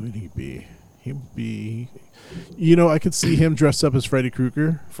 Who would he be? He would be... I could see him dressed up as Freddy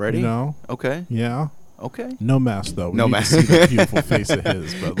Krueger. Freddy? Okay. Yeah. Okay. No mask, though. No mask. See that beautiful face of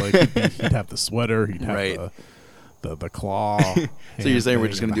his. But, he'd have the sweater. He'd have the claw. So you're saying we're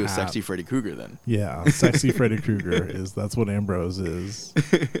just going to do a sexy Freddy Krueger then? Yeah. Sexy Freddy Krueger that's what Ambrose is.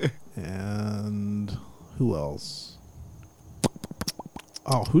 And who else?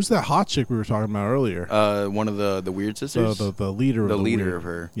 Oh, who's that hot chick we were talking about earlier? One of the weird sisters? The leader. The leader of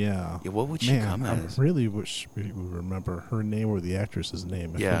her. Yeah. What would she come as? I really wish we would remember her name or the actress's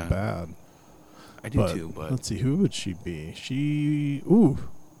name. I feel bad. I do too, but... Let's see, who would she be?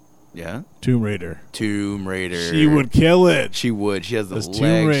 Yeah? Tomb Raider. She would kill it. She would. She has the Tomb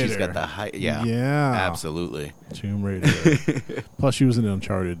legs. Raider. She's got the height. Yeah. Yeah. Absolutely. Tomb Raider. Plus, she was in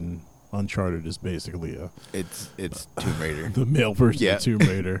Uncharted, and Uncharted is basically It's Tomb Raider. the male version of Tomb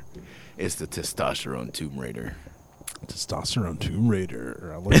Raider. It's the testosterone Tomb Raider. Testosterone Tomb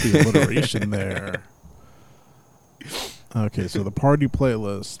Raider. I like the alliteration there. Okay, so the party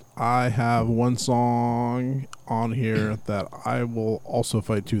playlist. I have one song on here that I will also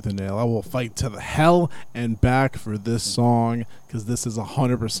fight tooth and nail. I will fight to the hell and back for this song because this is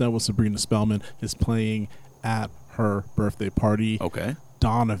 100% what Sabrina Spellman is playing at her birthday party. Okay.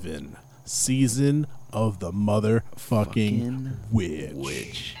 Donovan, Season of the Motherfucking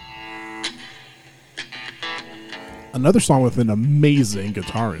Witch. Another song with an amazing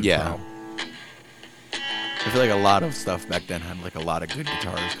guitar intro. Yeah. I feel like a lot of stuff back then had a lot of good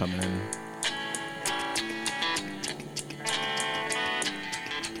guitars coming in.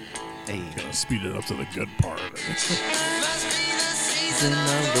 Hey, gotta speed it up to the good part. Season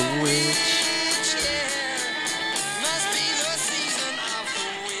of the witch.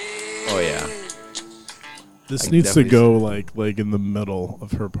 Oh yeah. This needs to go like in the middle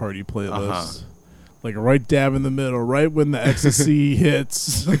of her party playlist. Like right dab in the middle, right when the ecstasy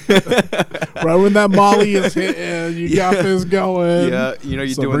hits, right when that Molly is hitting, you got this going. Yeah, you're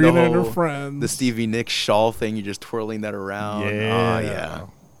Sabrina doing and her friends. the Stevie Nicks shawl thing. You're just twirling that around. Yeah, yeah,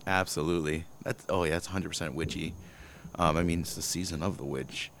 absolutely. That's 100% witchy. It's the season of the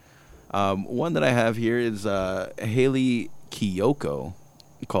witch. One that I have here is Haley Kiyoko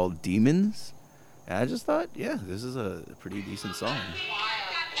called "Demons." And I just thought, this is a pretty decent song.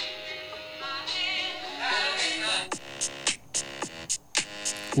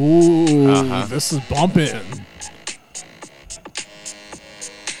 Ooh, this is bumping. There's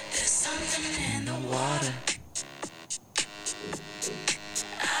something in the water.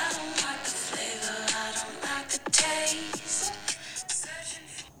 I don't like the flavor, I don't like the taste.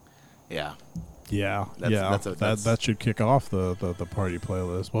 Yeah. That should kick off the party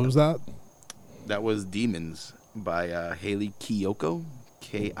playlist. What was that? That was "Demons" by Haley Kiyoko,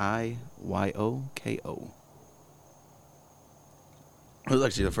 Kiyoko. It was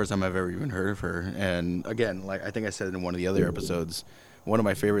actually the first time I've ever even heard of her. And again, I think I said in one of the other episodes, one of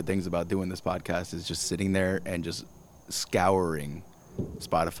my favorite things about doing this podcast is just sitting there and just scouring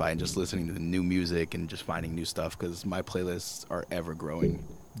Spotify and just listening to the new music and just finding new stuff because my playlists are ever growing.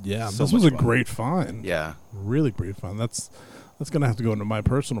 Yeah, So this was a much fun. great find. Yeah. Really great find. That's going to have to go into my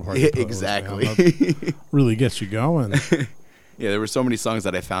personal party playlist. Exactly. That really gets you going. Yeah, there were so many songs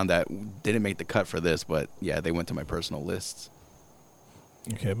that I found that didn't make the cut for this, but they went to my personal lists.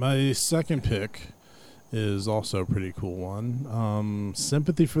 Okay, my second pick is also a pretty cool one.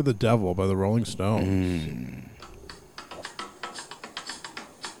 "Sympathy for the Devil" by the Rolling Stones.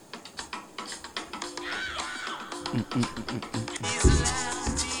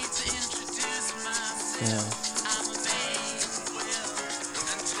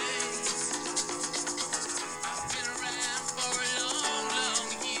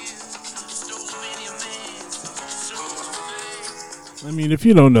 I mean, if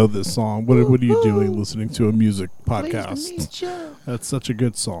you don't know this song, what are you doing listening to a music podcast? That's such a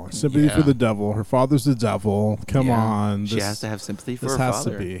good song. Sympathy for the Devil. Her father's the devil. Come on. She has to have sympathy for her father. This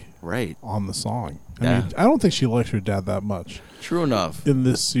has to be right on the song. I mean, I don't think she liked her dad that much. True enough. In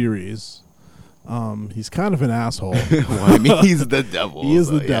this series. He's kind of an asshole. Well, I mean, he's the devil. He is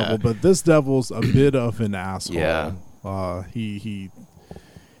the devil, but this devil's a bit of an asshole. Yeah. He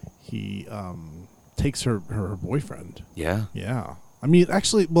takes her boyfriend. Yeah. Yeah. I mean,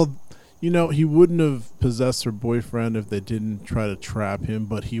 actually, well, he wouldn't have possessed her boyfriend if they didn't try to trap him,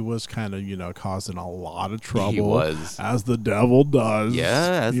 but he was kind of, causing a lot of trouble. He was. As the devil does.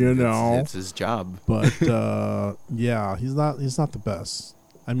 Yeah. It's his job. But, yeah, he's not the best.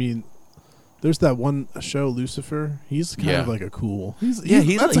 I mean, there's that one show, Lucifer. He's kind of like a cool. He's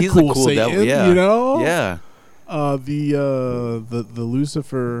a cool Satan, devil. Yeah. Yeah. The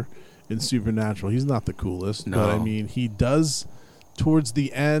Lucifer in Supernatural, he's not the coolest. No. But I mean, he does towards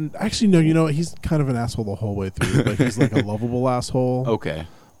the end. Actually, no. He's kind of an asshole the whole way through, but he's like a lovable asshole. Okay.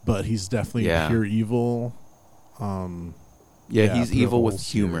 But he's definitely pure evil. He's evil with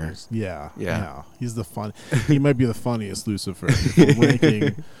humor. Yeah. He's the fun. He might be the funniest Lucifer. If we're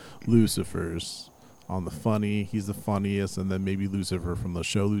ranking Lucifers on the funny, he's the funniest, and then maybe Lucifer from the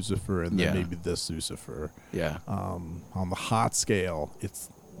show Lucifer, and then maybe this Lucifer. Yeah. On the hot scale, it's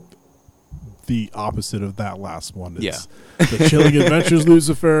the opposite of that last one. It's the Chilling Adventures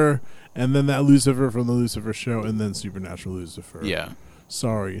Lucifer, and then that Lucifer from the Lucifer show, and then Supernatural Lucifer. Yeah.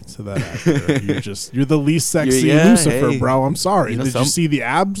 Sorry to that actor. You're the least sexy Lucifer, bro. I'm sorry. Did you see the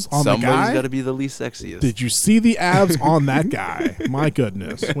abs on the guy? Somebody's got to be the least sexiest. Did you see the abs on that guy? My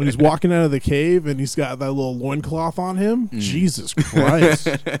goodness. When he's walking out of the cave and he's got that little loincloth on him, Jesus Christ.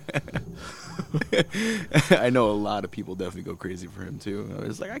 I know a lot of people definitely go crazy for him, too.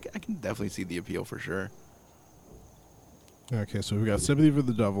 It's like, I can definitely see the appeal for sure. Okay, so we got Sympathy for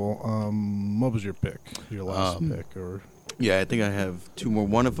the Devil. What was your pick? Your last pick? Yeah, I think I have two more.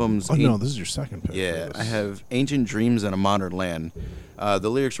 One of them's... no, this is your second pick. Yeah, I have Ancient Dreams in a Modern Land. The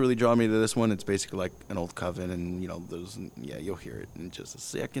lyrics really draw me to this one. It's basically like an old coven, and, you'll hear it in just a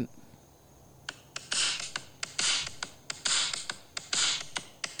second.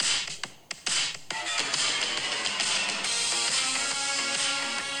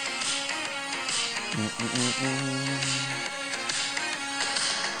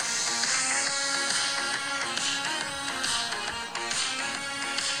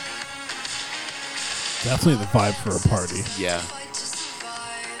 Definitely the vibe for a party. Yeah.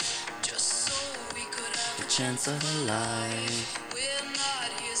 The chance of a life.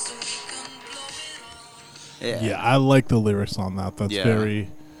 Yeah, I like the lyrics on that. That's very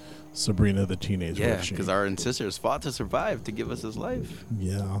Sabrina the Teenage Witch. Yeah, because our ancestors fought to survive to give us his life.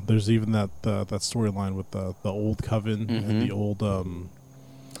 Yeah, there's even that storyline with the old coven and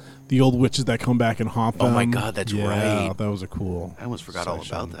the old witches that come back and haunt them. Oh my God, that's right. Yeah, that was a cool. I almost forgot all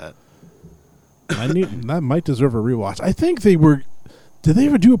about that. That might deserve a rewatch. I think they were. Did they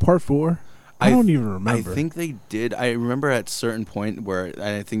ever do a part 4? I don't even remember. I think they did. I remember at a certain point where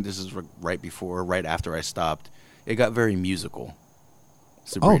I think this is right after I stopped. It got very musical.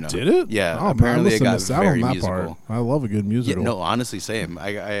 Sabrina. Oh, did it? Yeah. Oh, apparently, man, it got very musical. Part. I love a good musical. Yeah, no, honestly, same.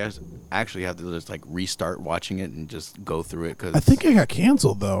 I actually have to just restart watching it and just go through it because I think it got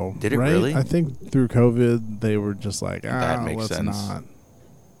canceled though. Did it right? really? I think through COVID they were just like, that makes let's sense. not.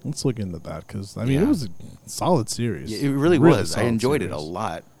 Let's look into that because it was a solid series. Yeah, it really was. I enjoyed it a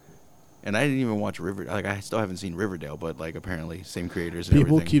lot, and I didn't even watch Riverdale. I still haven't seen Riverdale, but apparently same creators. And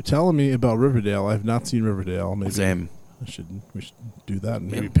People everything. keep telling me about Riverdale. I've not seen Riverdale. Maybe same. We should do that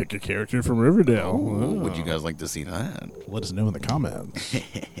and maybe pick a character from Riverdale. Would you guys like to see that? Let us know in the comments.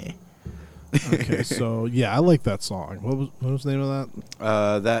 Okay, so I like that song. What was the name of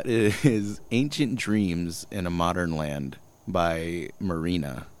that? That is "Ancient Dreams in a Modern Land" by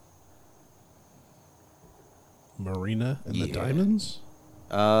Marina. Marina and the Diamonds?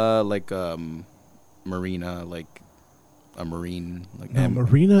 Marina, like a marine.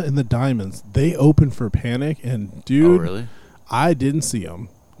 Marina and the Diamonds. They opened for Panic, and dude, oh, really? I didn't see them.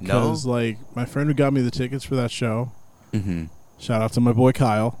 No, because my friend who got me the tickets for that show. Mm-hmm. Shout out to my boy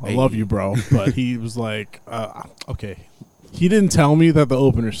Kyle. I love you, bro. But he was like, okay. He didn't tell me that the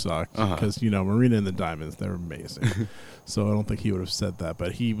opener sucked because Marina and the Diamonds, they're amazing. So I don't think he would have said that.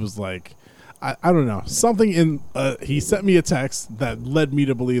 But he was like, I don't know, something in. He sent me a text that led me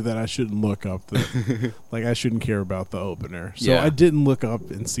to believe that I shouldn't look up I shouldn't care about the opener. So I didn't look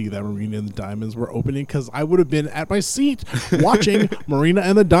up and see that Marina and the Diamonds were opening because I would have been at my seat watching Marina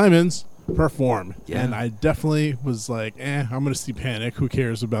and the Diamonds perform. Yeah. And I definitely was like, I'm going to see Panic. Who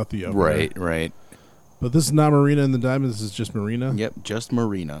cares about the opener? Right. But this is not Marina and the Diamonds. This is just Marina. Yep, just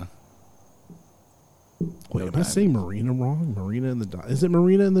Marina. Wait, No am I saying Marina wrong? Marina and the Diamonds. Is it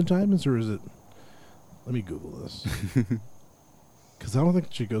Marina and the Diamonds, or is it? Let me Google this. Because I don't think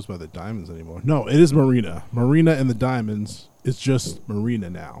she goes by the Diamonds anymore. No, it is Marina. Marina and the Diamonds. It's just Marina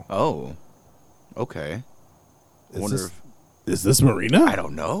now. Oh, okay. Is this Marina? I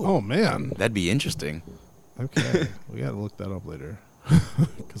don't know. Oh, man. That'd be interesting. Okay. We got to look that up later.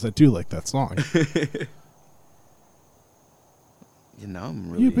 Because I do like that song.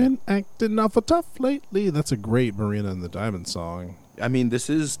 I'm really... You've been acting awful tough lately. That's a great Marina and the Diamonds song. I mean, this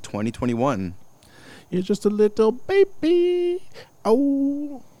is 2021. You're just a little baby.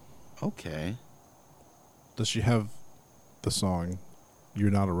 Oh. Okay. Does she have the song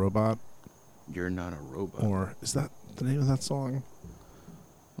You're Not a Robot? You're Not a Robot. Or is that the name of that song?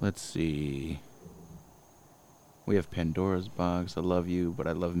 Let's see. We have Pandora's Box, I Love You, But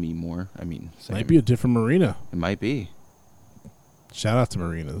I Love Me More. I mean, same. Might be a different Marina. It might be. Shout out to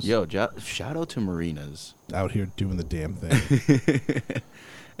Marinas. Yo, shout out to Marinas. Out here doing the damn thing.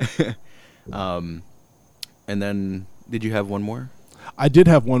 And then, did you have one more? I did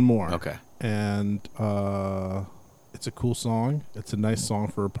have one more. Okay. And it's a cool song. It's a nice song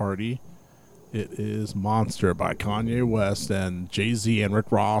for a party. It is Monster by Kanye West and Jay-Z and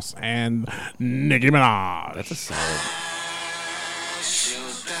Rick Ross and Nicki Minaj. That's a solid.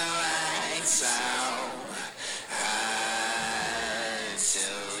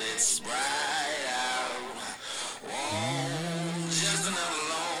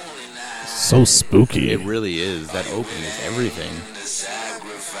 So spooky. It really is. That opening is everything.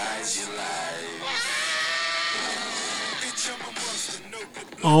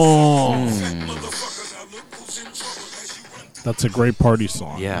 Oh. That's a great party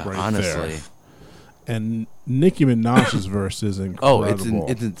song. Yeah, right honestly. there. And Nicki Minaj's verse is incredible. Oh,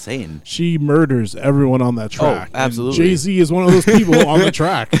 it's insane. She murders everyone on that track. Oh, absolutely. Jay-Z is one of those people on the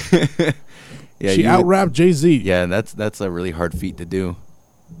track. Yeah, she out-rapped Jay-Z. Yeah, that's a really hard feat to do.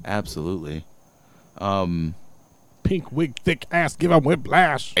 Absolutely. Pink wig, thick ass, give up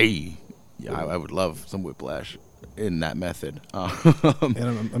whiplash. Hey, yeah, I would love some whiplash in that method.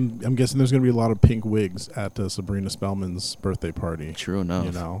 And I'm guessing there's going to be a lot of pink wigs at Sabrina Spellman's birthday party. True enough.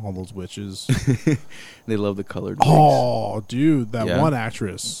 You know, all those witches. They love the colored wigs. Oh, dude, that Yeah. one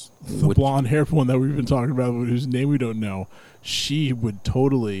actress, the blonde-haired one that we've been talking about, whose name we don't know, she would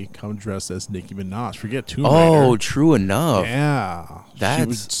totally come dressed as Nicki Minaj. Forget Tomb Raider. Oh, true enough. Yeah. She That's-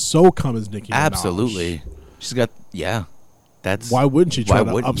 would so come as Nicki Minaj. Absolutely. She's got, yeah. That's Why wouldn't she try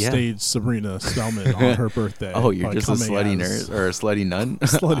to yeah. upstage Sabrina Spellman on her birthday? Oh, you're by just a coming slutty as- nurse or a slutty nun?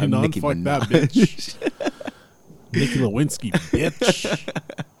 Slutty I'm nun? Nicki Fuck that Minaj. bitch. Nicki Lewinsky, bitch.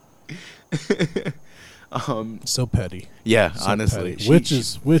 So petty. Yeah, So honestly. petty.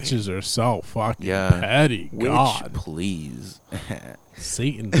 Witches are so fucking Yeah. petty. Witch, God. please.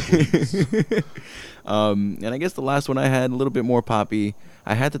 Satan, please. And I guess the last one I had, a little bit more poppy.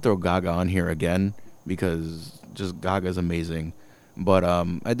 I had to throw Gaga on here again because just Gaga's amazing. But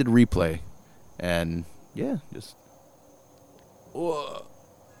I did Replay. And yeah, just... Whoa.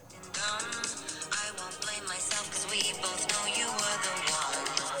 I won't blame myself 'cause we both know you were the one.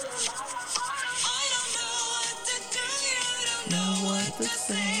 I don't know what to do, you don't know what to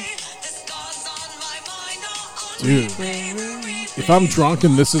say. This thoughts on my mind are on Dude, if I'm drunk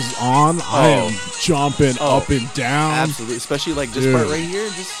and this is on, I am jumping Oh, up and down. Absolutely. Especially like this Dude. part right here.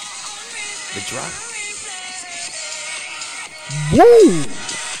 Just the drop. Woo!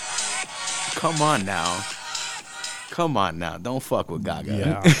 Come on now. Come on now. Don't fuck with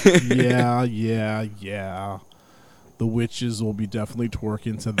Gaga. Yeah. The witches will be definitely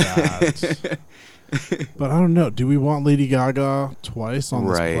twerking to that. But I don't know. Do we want Lady Gaga twice on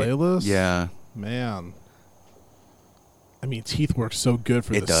Right. this playlist? Yeah. Man. I mean, Teeth works so good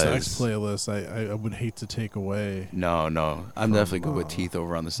for It the sex does. playlist. I would hate to take away. No. I'm definitely good with Teeth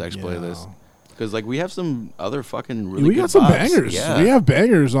over on the sex playlist. Because, like, we have some other fucking really We good got some bops. bangers. Yeah. We have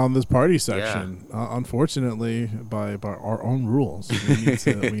bangers on this party section. Unfortunately, by our own rules, we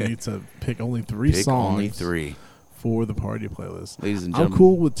need to pick only three Pick songs only 3. for the party playlist. Ladies and I'm gentlemen.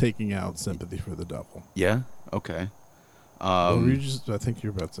 cool with taking out "Sympathy for the Devil." Yeah? Okay. Or you just, I think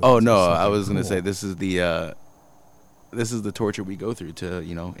you're about to. Oh, say no. I something was going to cool. say this is the torture we go through to,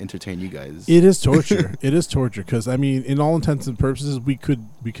 entertain you guys. It is torture. It is torture because I mean, in all intents and purposes, we could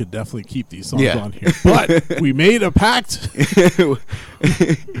definitely keep these songs Yeah. on here, but we made a pact.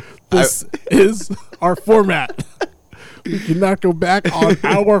 This is our format. We cannot go back on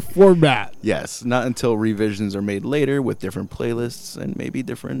our format. Yes, not until revisions are made later with different playlists and maybe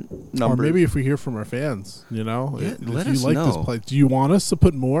different numbers. Or maybe if we hear from our fans, you know, Yeah, if let you us like know. this play, do you want us to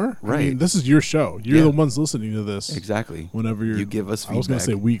put more? Right. I mean, this is your show. You're the ones listening to this. Exactly. Whenever you give us feedback. I was going to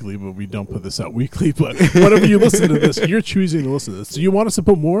say weekly, but we don't put this out weekly. But whenever you listen to this, you're choosing to listen to this. Do you want us to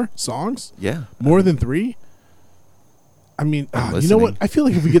put more songs? Yeah. More than 3? I mean, you know what? I feel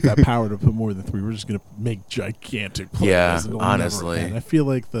like if we get that power to put more than 3, we're just going to make gigantic playlists. Yeah, and it'll honestly. never end. I feel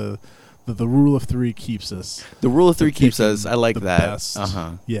like the rule of 3 keeps us. The rule of 3 keeps us. I like that. Best.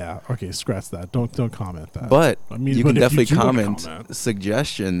 Yeah. Okay. Scratch that. Don't comment that. But I mean, you can definitely do comment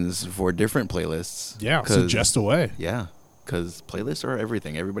suggestions for different playlists. Yeah. Suggest away. Yeah, because playlists are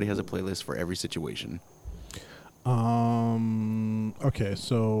everything. Everybody has a playlist for every situation. Okay.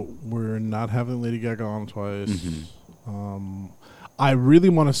 So we're not having Lady Gaga on twice. Mm-hmm. I really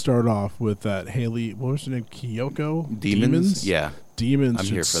want to start off with that Haley. What was her name? Kyoko. Demons. Yeah. Demons I'm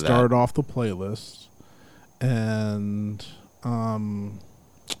should here for start that. off the playlist, and I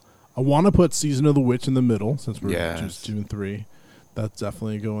want to put Season of the Witch in the middle since we're just doing 3. That's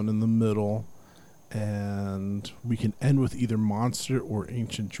definitely going in the middle, and we can end with either Monster or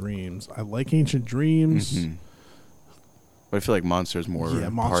Ancient Dreams. I like Ancient Dreams. Mm-hmm. But I feel like Monster's more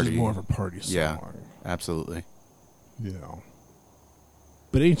Monster's more of a party song. Yeah, absolutely. Yeah.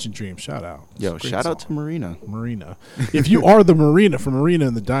 But Ancient Dreams, shout out. Yo, shout out to Marina. Marina. If you are the Marina from Marina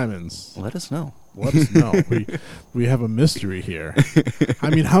and the Diamonds, let us know. Let us know. We have a mystery here. I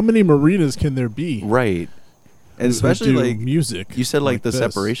mean, how many Marinas can there be? Right. And especially like music. You said like the this.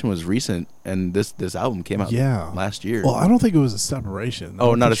 separation was recent and this album came out last year. Well, I don't think it was a separation.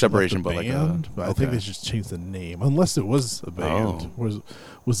 Oh, not a separation, but band, like but I think they just changed the name. Unless it was a band. Oh.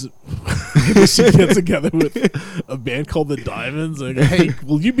 Was it did she get together with a band called the Diamonds and go, hey,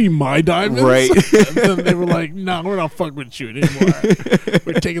 will you be my Diamonds? Right. And then they were like, no, we're not fucking with you anymore.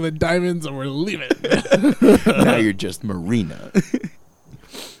 We're taking the Diamonds and we're leaving. Now you're just Marina.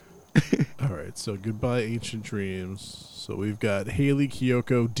 All right, so goodbye, Ancient Dreams. So we've got Haley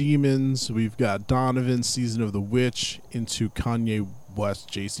Kiyoko, Demons. We've got Donovan, Season of the Witch, into Kanye West,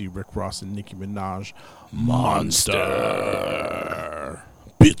 JC, Rick Ross, and Nicki Minaj, Monster.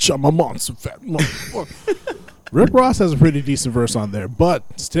 Bitch, I'm a monster, fat motherfucker. Rick Ross has a pretty decent verse on there,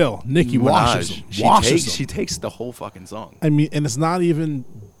 but still, Nicki washes him. She takes the whole fucking song. I mean, and it's not even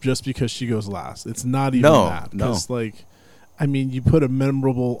just because she goes last. It's not even that. No. Because, like, I mean, you put a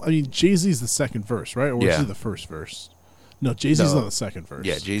memorable... I mean, Jay-Z's the second verse, right? Or was he the first verse? No, Jay-Z's on the second verse.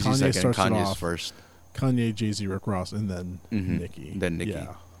 Yeah, Jay-Z's second, Kanye's first. Kanye, Jay-Z, Rick Ross, and then Nicki. Then Nicki.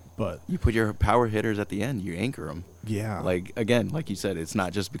 Yeah, but... You put your power hitters at the end. You anchor them. Yeah. Like, again, like you said, it's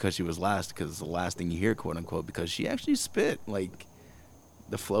not just because she was last, because it's the last thing you hear, quote-unquote, because she actually spit. Like,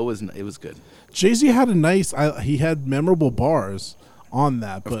 the flow was good. Jay-Z had a nice... he had memorable bars on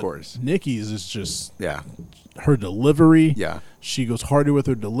that, but of course. Nicki's is just... Yeah. Her delivery. Yeah. She goes harder with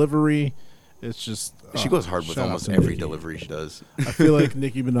her delivery. It's just... she goes hard with almost every delivery she does. I feel like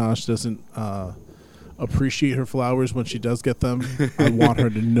Nicki Minaj doesn't appreciate her flowers when she does get them. I want her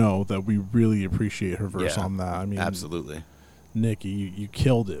to know that we really appreciate her verse on that. I mean, absolutely. Nicki, you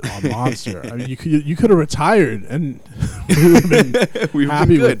killed it on Monster. I mean, you could have retired and we would have been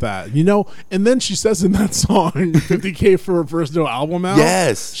happy with that. You know, and then she says in that song, $50K for her first no album out.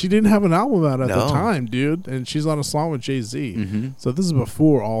 Yes. She didn't have an album out at the time, dude. And she's on a song with Jay-Z. Mm-hmm. So this is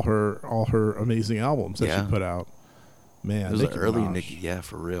before all her amazing albums that she put out. Man, it was Nicki early Minaj. Nicki,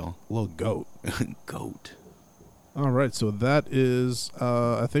 for real. Little goat. Goat. All right, so that is,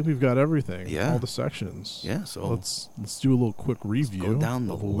 I think we've got everything. Yeah. All the sections. Yeah, so let's do a little quick review go down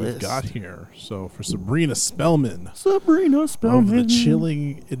the of what list. we've got here. So for Sabrina Spellman. Of Spellman. the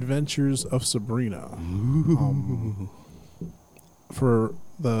Chilling Adventures of Sabrina. For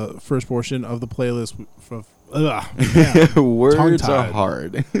the first portion of the playlist, words are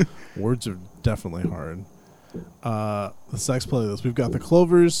hard. Words are definitely hard. The sex playlist, we've got the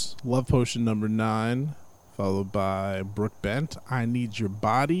Clovers, Love Potion number 9, followed by Brooke Bent, I Need Your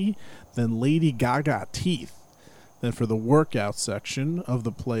Body, then Lady Gaga, Teeth. Then for the workout section of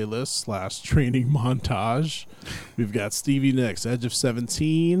the playlist / training montage, we've got Stevie Nicks, Edge of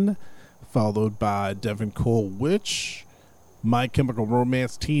 17, followed by Devin Cole, Witch. My Chemical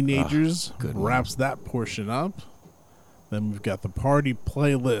Romance, Teenagers wraps that portion up. Then we've got the party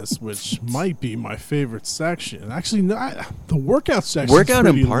playlist, which might be my favorite section. Actually, not the workout section. Workout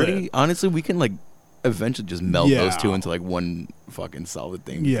and party, lit. Honestly, we can like eventually just melt those two into like one fucking solid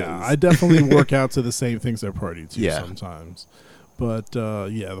thing. Yeah, I definitely work out to the same things at party too sometimes. But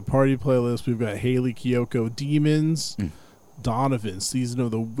the party playlist, we've got Haley Kiyoko, Demons, Donovan, Season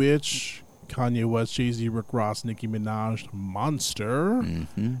of the Witch, Kanye West, Jay-Z, Rick Ross, Nicki Minaj, Monster.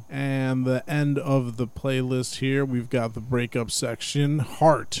 And the end of the playlist here, we've got the breakup section.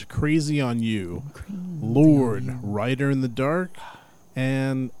 Heart, Crazy on You. Lord, Rider in the Dark.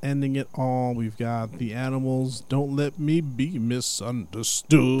 And ending it all, we've got The Animals, Don't Let Me Be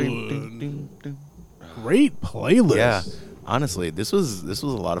Misunderstood. Great playlist. Yeah. Honestly, this was a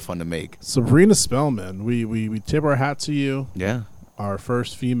lot of fun to make. Sabrina Spellman, we tip our hat to you. Yeah. Our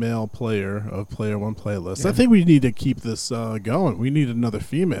first female player of Player One Playlist. I think we need to keep this going. We need another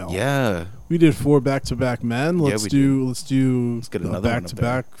female. Yeah. We did 4 back-to-back men. Let's get a another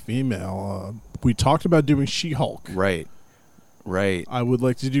back-to-back female. We talked about doing She-Hulk. Right. I would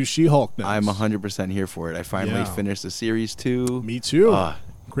like to do She-Hulk next. I'm 100% here for it. I finally finished the series 2. Me too.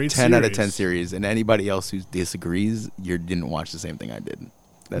 Great 10 series. out of 10 series. And anybody else who disagrees, you didn't watch the same thing I did.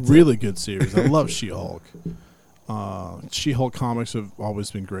 That's really good series. I love She-Hulk. She-Hulk comics have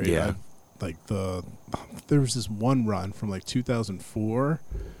always been great. Yeah. There was this one run from 2004.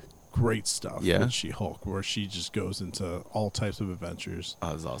 Great stuff Yeah. with She-Hulk, where she just goes into all types of adventures. Oh,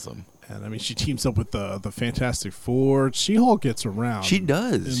 that was awesome. And I mean, she teams up with the Fantastic Four. She-Hulk gets around. She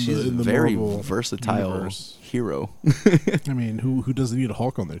does. She's a very versatile hero. I mean, who doesn't need a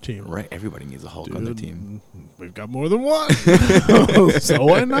Hulk on their team? Right. Everybody needs a Hulk on their team. We've got more than one. So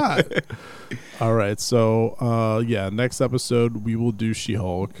why not? All right. So, next episode, we will do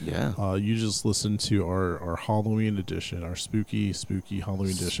She-Hulk. Yeah. You just listen to our Halloween edition, our spooky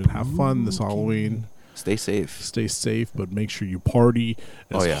Halloween edition. Have fun this Halloween. Stay safe. Stay safe, but make sure you party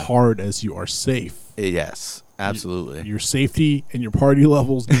as hard as you are safe. Yes, absolutely. Your safety and your party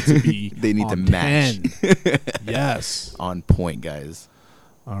levels need to be they need to match. 10. Yes. On point, guys.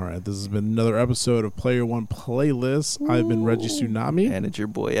 All right. This has been another episode of Player One Playlist. I've been Reggie Tsunami. And it's your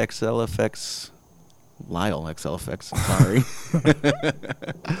boy XLFX. Lyle XLFX. I'm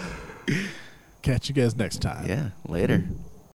sorry. Catch you guys next time. Yeah, later.